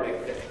very hard to make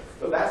predictions.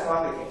 So that's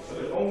not the case. So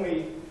there's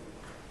only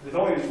these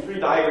 3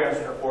 diagrams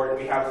that are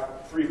important. We have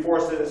 3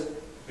 forces.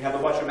 We have a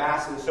bunch of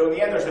masses. So in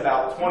the end, there's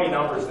about 20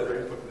 numbers that are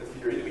input to the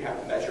theory that we have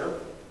to measure.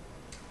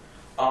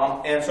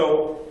 And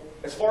so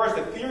as far as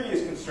the theory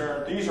is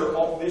concerned, these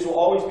will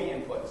always be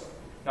inputs.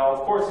 Now, of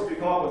course, if we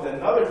come up with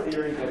another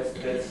theory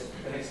that's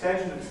an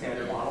extension of the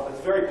standard model,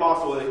 it's very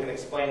possible that it can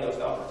explain those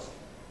numbers.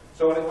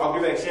 So I'll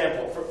give an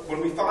example.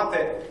 When we thought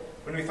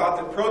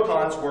that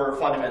protons were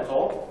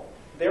fundamental,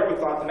 there we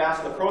thought the mass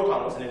of the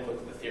proton was an input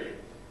to the theory.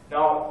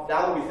 Now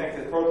that we think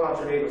that protons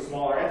are made of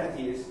smaller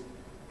entities,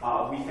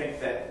 we think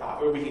that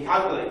we can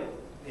calculate.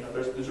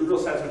 There's a real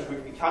sense in which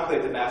we can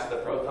calculate the mass of the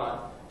proton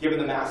given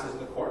the masses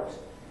of the quarks.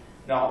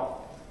 Now,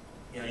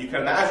 you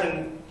can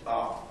imagine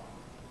a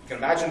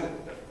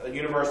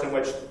universe in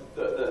which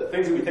the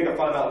things that we think are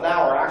fundamental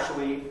now are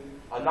actually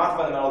not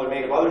fundamental. They're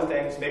made of other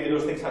things. Maybe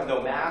those things have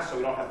no mass, so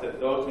we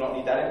don't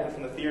need that input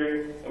from the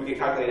theory, and we can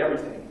calculate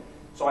everything.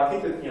 So I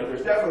think that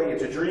there's definitely,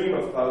 it's a dream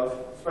of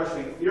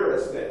especially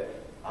theorists that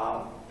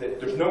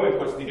there's no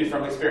inputs needed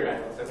from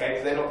experimentals.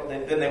 Okay,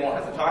 because then they won't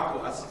have to talk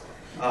to us.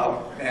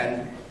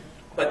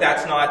 But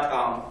that's not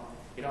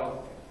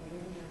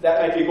that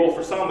might be a goal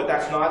for some, but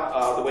that's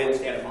not the way the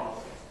standard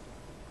model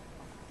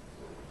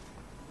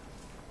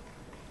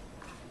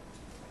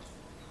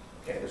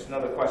is. Okay, there's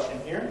another question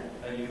here.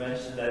 You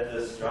mentioned that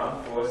the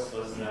strong force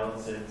was known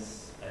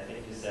since, I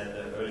think you said,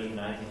 the early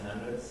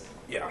 1900s.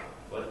 Yeah.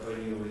 What were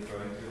you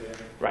referring to there?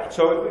 Right,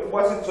 so it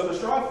wasn't, so the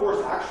strong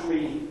force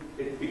actually,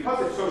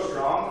 because it's so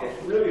strong,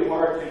 it's really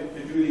hard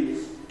to do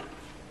these,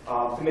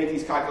 to make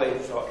these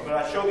calculations. So when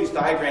I show these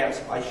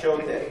diagrams, I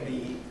showed that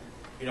the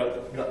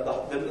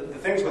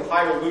things with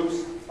higher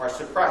loops are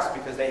suppressed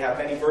because they have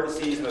many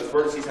vertices, and those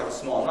vertices have a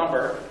small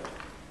number.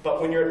 But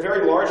when you're at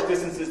very large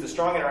distances, the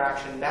strong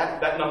interaction,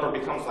 that number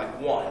becomes like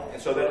 1. And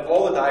so then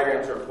all the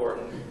diagrams are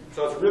important.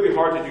 So it's really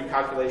hard to do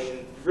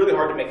calculation, really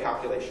hard to make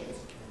calculations.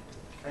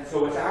 And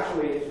so it's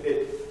actually,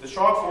 the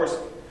strong force,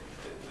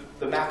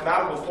 the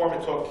mathematical form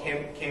it took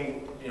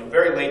came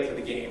very late to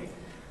the game.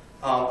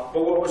 But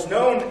what was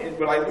known,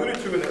 what I alluded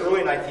to in the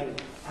early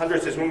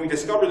 1900s is when we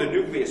discovered the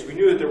nucleus, we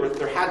knew that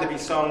there had to be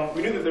some,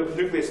 we knew that the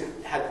nucleus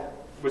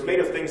was made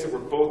of things that were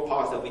both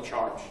positively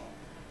charged.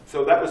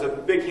 So that was a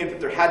big hint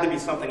that there had to be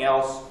something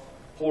else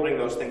holding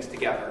those things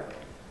together.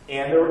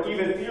 And there were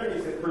even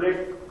theories that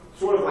predict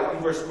sort of like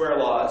inverse square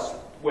laws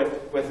with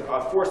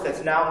a force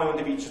that's now known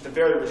to be just a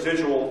very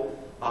residual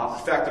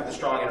effect of the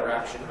strong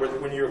interaction, where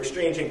when you're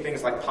exchanging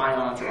things like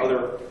pions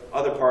or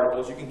other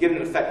particles, you can get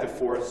an effective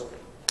force.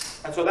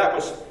 And so that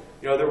was,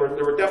 there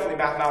were definitely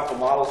mathematical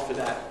models for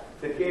that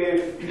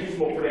gave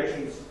reasonable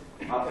predictions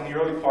in the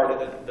early part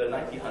of the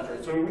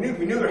 1900s. So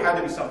we knew there had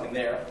to be something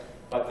there,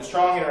 but the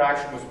strong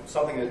interaction was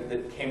something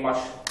that came much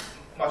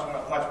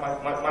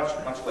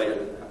later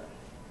than that.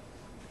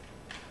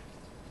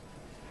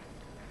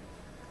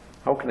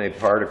 How can a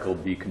particle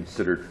be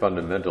considered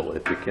fundamental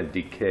if it can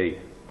decay?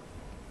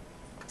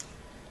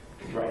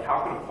 Right. How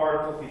can a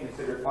particle be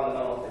considered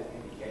fundamental if it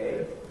can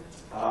decay?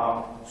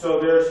 So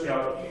there's,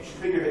 you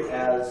should think of it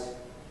as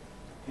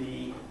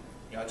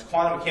it's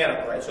quantum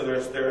mechanical, right? So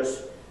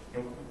there's,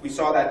 we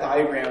saw that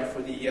diagram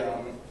for the,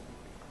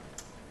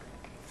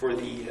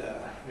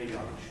 maybe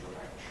I'll just go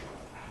back and show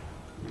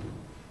it.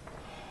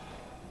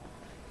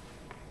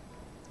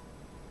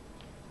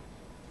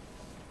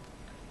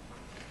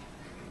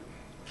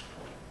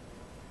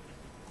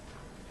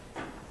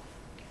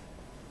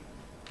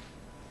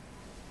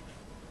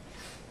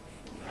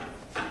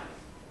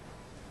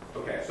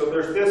 Okay, so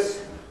there's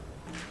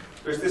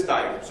this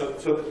diagram.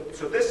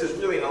 So this is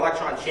really an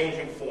electron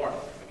changing form.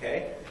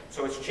 Okay,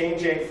 so it's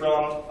changing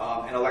from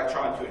an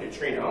electron to a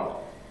neutrino.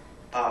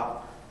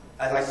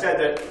 As I said,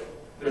 that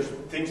there's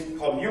things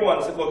called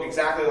muons that look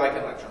exactly like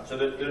an electron. So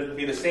there'd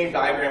be the same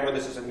diagram where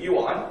this is a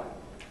muon.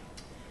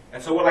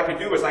 And so what I could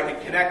do is I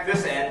could connect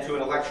this end to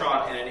an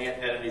electron and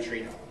a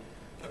neutrino.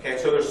 Okay,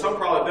 so there's some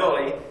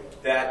probability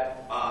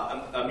that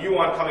a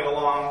muon coming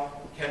along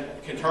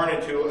can turn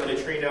into a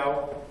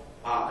neutrino,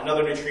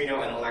 another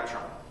neutrino, and an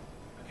electron.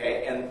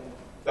 Okay, and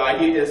the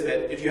idea is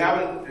that if you have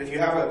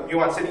a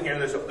muon sitting here,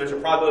 there's a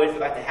probability for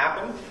that to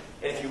happen,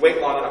 and if you wait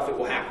long enough, it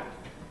will happen.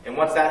 And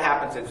once that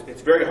happens,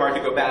 it's very hard to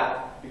go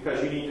back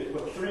because you need to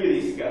put 3 of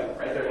these together,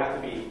 right? There have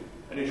to be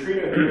a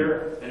neutrino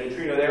here, a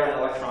neutrino there, and an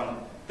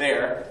electron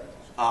there,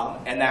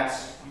 and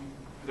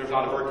there's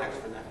not a vertex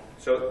for that.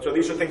 So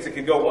these are things that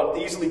can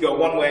easily go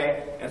one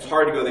way, and it's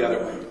hard to go the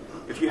other way.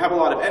 If you have a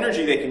lot of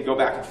energy, they can go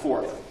back and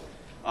forth.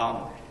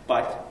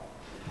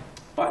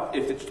 But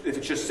if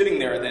it's just sitting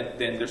there,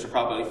 then there's a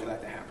probability for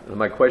that to happen. And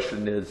my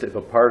question is, if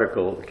a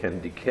particle can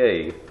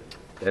decay,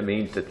 that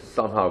means it's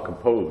somehow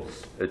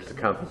composed. It's the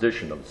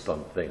composition of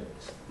some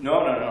things.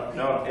 No.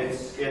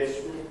 It's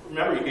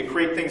remember, you can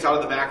create things out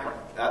of the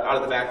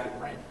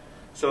vacuum, right?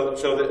 So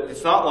that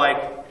it's not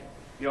like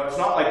it's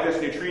not like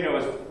this neutrino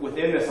is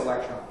within this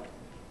electron,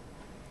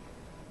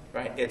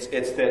 right? It's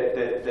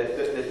that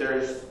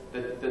there's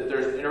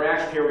an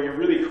interaction here where you're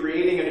really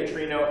creating a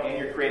neutrino and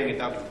you're creating a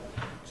W.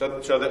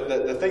 So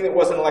the thing that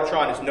was an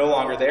electron is no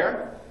longer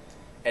there,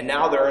 and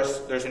now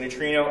there's a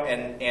neutrino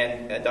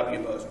and a W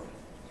boson.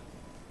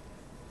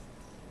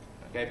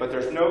 Okay, but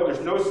there's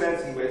no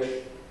sense in which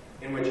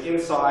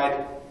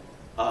inside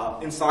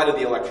of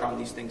the electron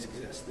these things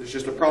exist. There's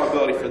just a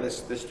probability for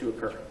this to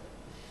occur.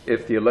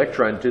 If the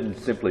electron didn't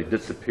simply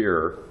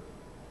disappear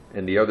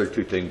and the other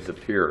two things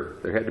appear,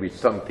 there had to be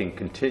something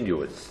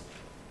continuous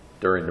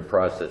during the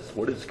process.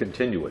 What is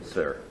continuous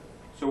there?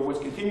 So what's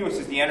continuous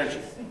is the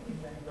energy.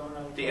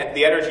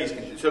 The energy is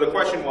continuous. So the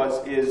question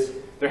is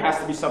there has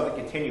to be something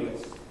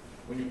continuous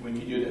when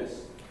you do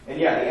this. And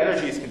yeah, the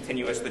energy is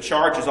continuous. The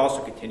charge is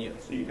also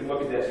continuous. So you can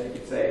look at this and you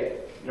can say,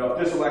 if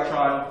this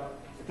electron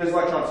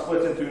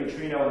splits into a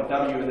neutrino and a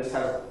W, and this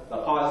has a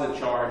positive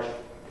charge,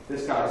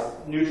 this guy's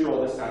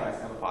neutral, this guy has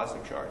to have a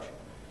positive charge.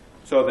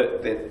 So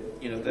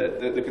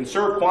the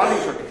conserved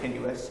quantities are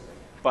continuous,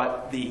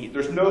 but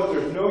there's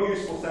no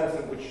useful sense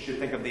in which you should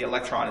think of the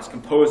electron as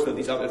composed of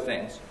these other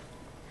things.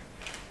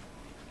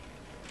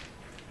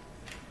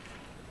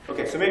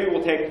 Okay, so maybe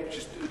we'll take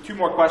just 2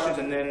 more questions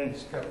and then.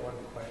 Just got one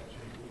question.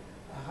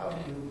 How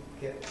do you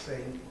get,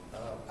 say,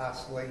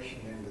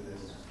 oscillation into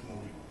this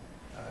scheme?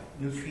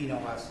 Neutrino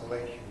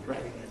oscillation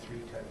between the 3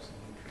 types of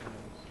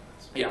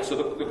neutrinos. Yeah, so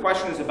the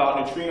question is about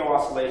neutrino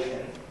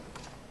oscillation.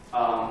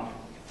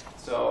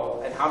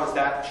 And how does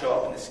that show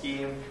up in the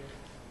scheme?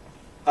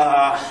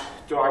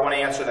 Do I want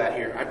to answer that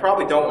here? I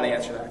probably don't want to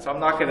answer that, so I'm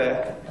not going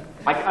to.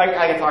 I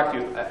can talk to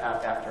you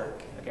after.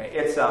 Okay,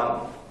 it's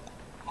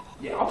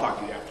yeah, I'll talk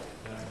to you after.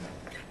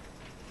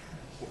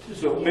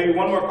 So maybe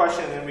one more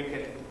question, and then we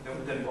can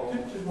then go.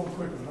 Just one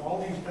quick one.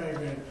 All these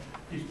diagrams,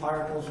 these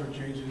particles are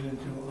changing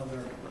into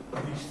other,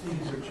 these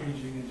things are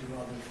changing into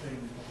other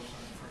things.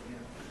 Boson, for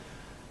example.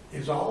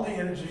 Is all the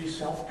energy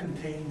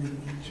self-contained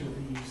in each of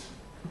these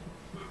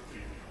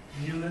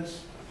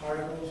units,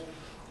 particles,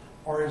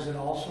 or is it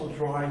also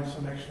drawing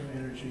some extra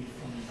energy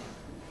from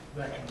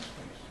that kind of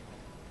space?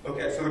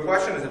 Okay, so the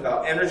question is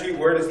about energy.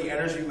 Where does the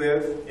energy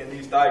live in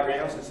these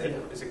diagrams? Is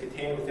it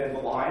contained within the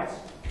lines?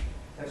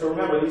 And so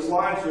remember, these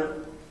lines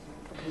are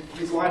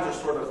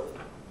sort of,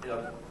 you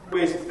know,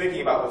 ways of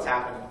thinking about what's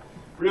happening.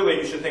 Really,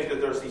 you should think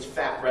that there's these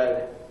fat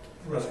red,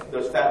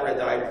 those fat red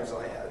diagrams that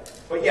I had.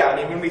 But yeah, I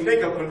mean, when we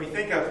think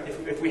of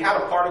if we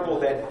have a particle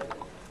that,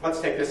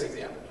 let's take this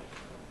example.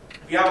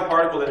 If you have a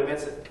particle that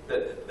emits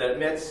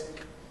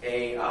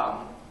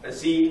a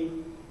Z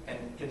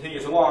and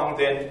continues along,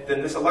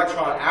 then this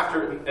electron,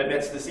 after it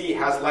emits the Z,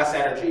 has less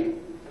energy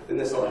than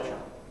this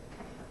electron.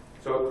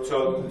 So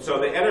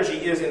the energy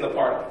is in the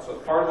particle. So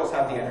the particles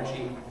have the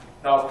energy.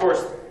 Now, of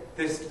course,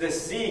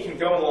 this Z can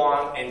go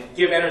along and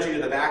give energy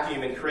to the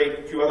vacuum and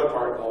create 2 other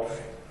particles.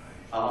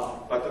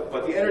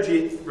 But the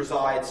energy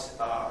resides,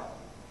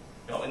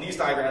 you know, in these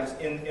diagrams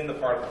in the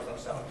particles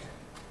themselves.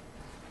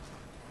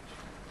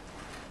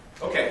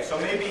 Okay, so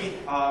maybe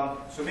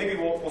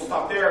we'll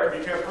stop there.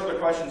 If you have further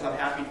questions, I'm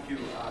happy to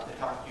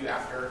talk to you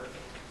after.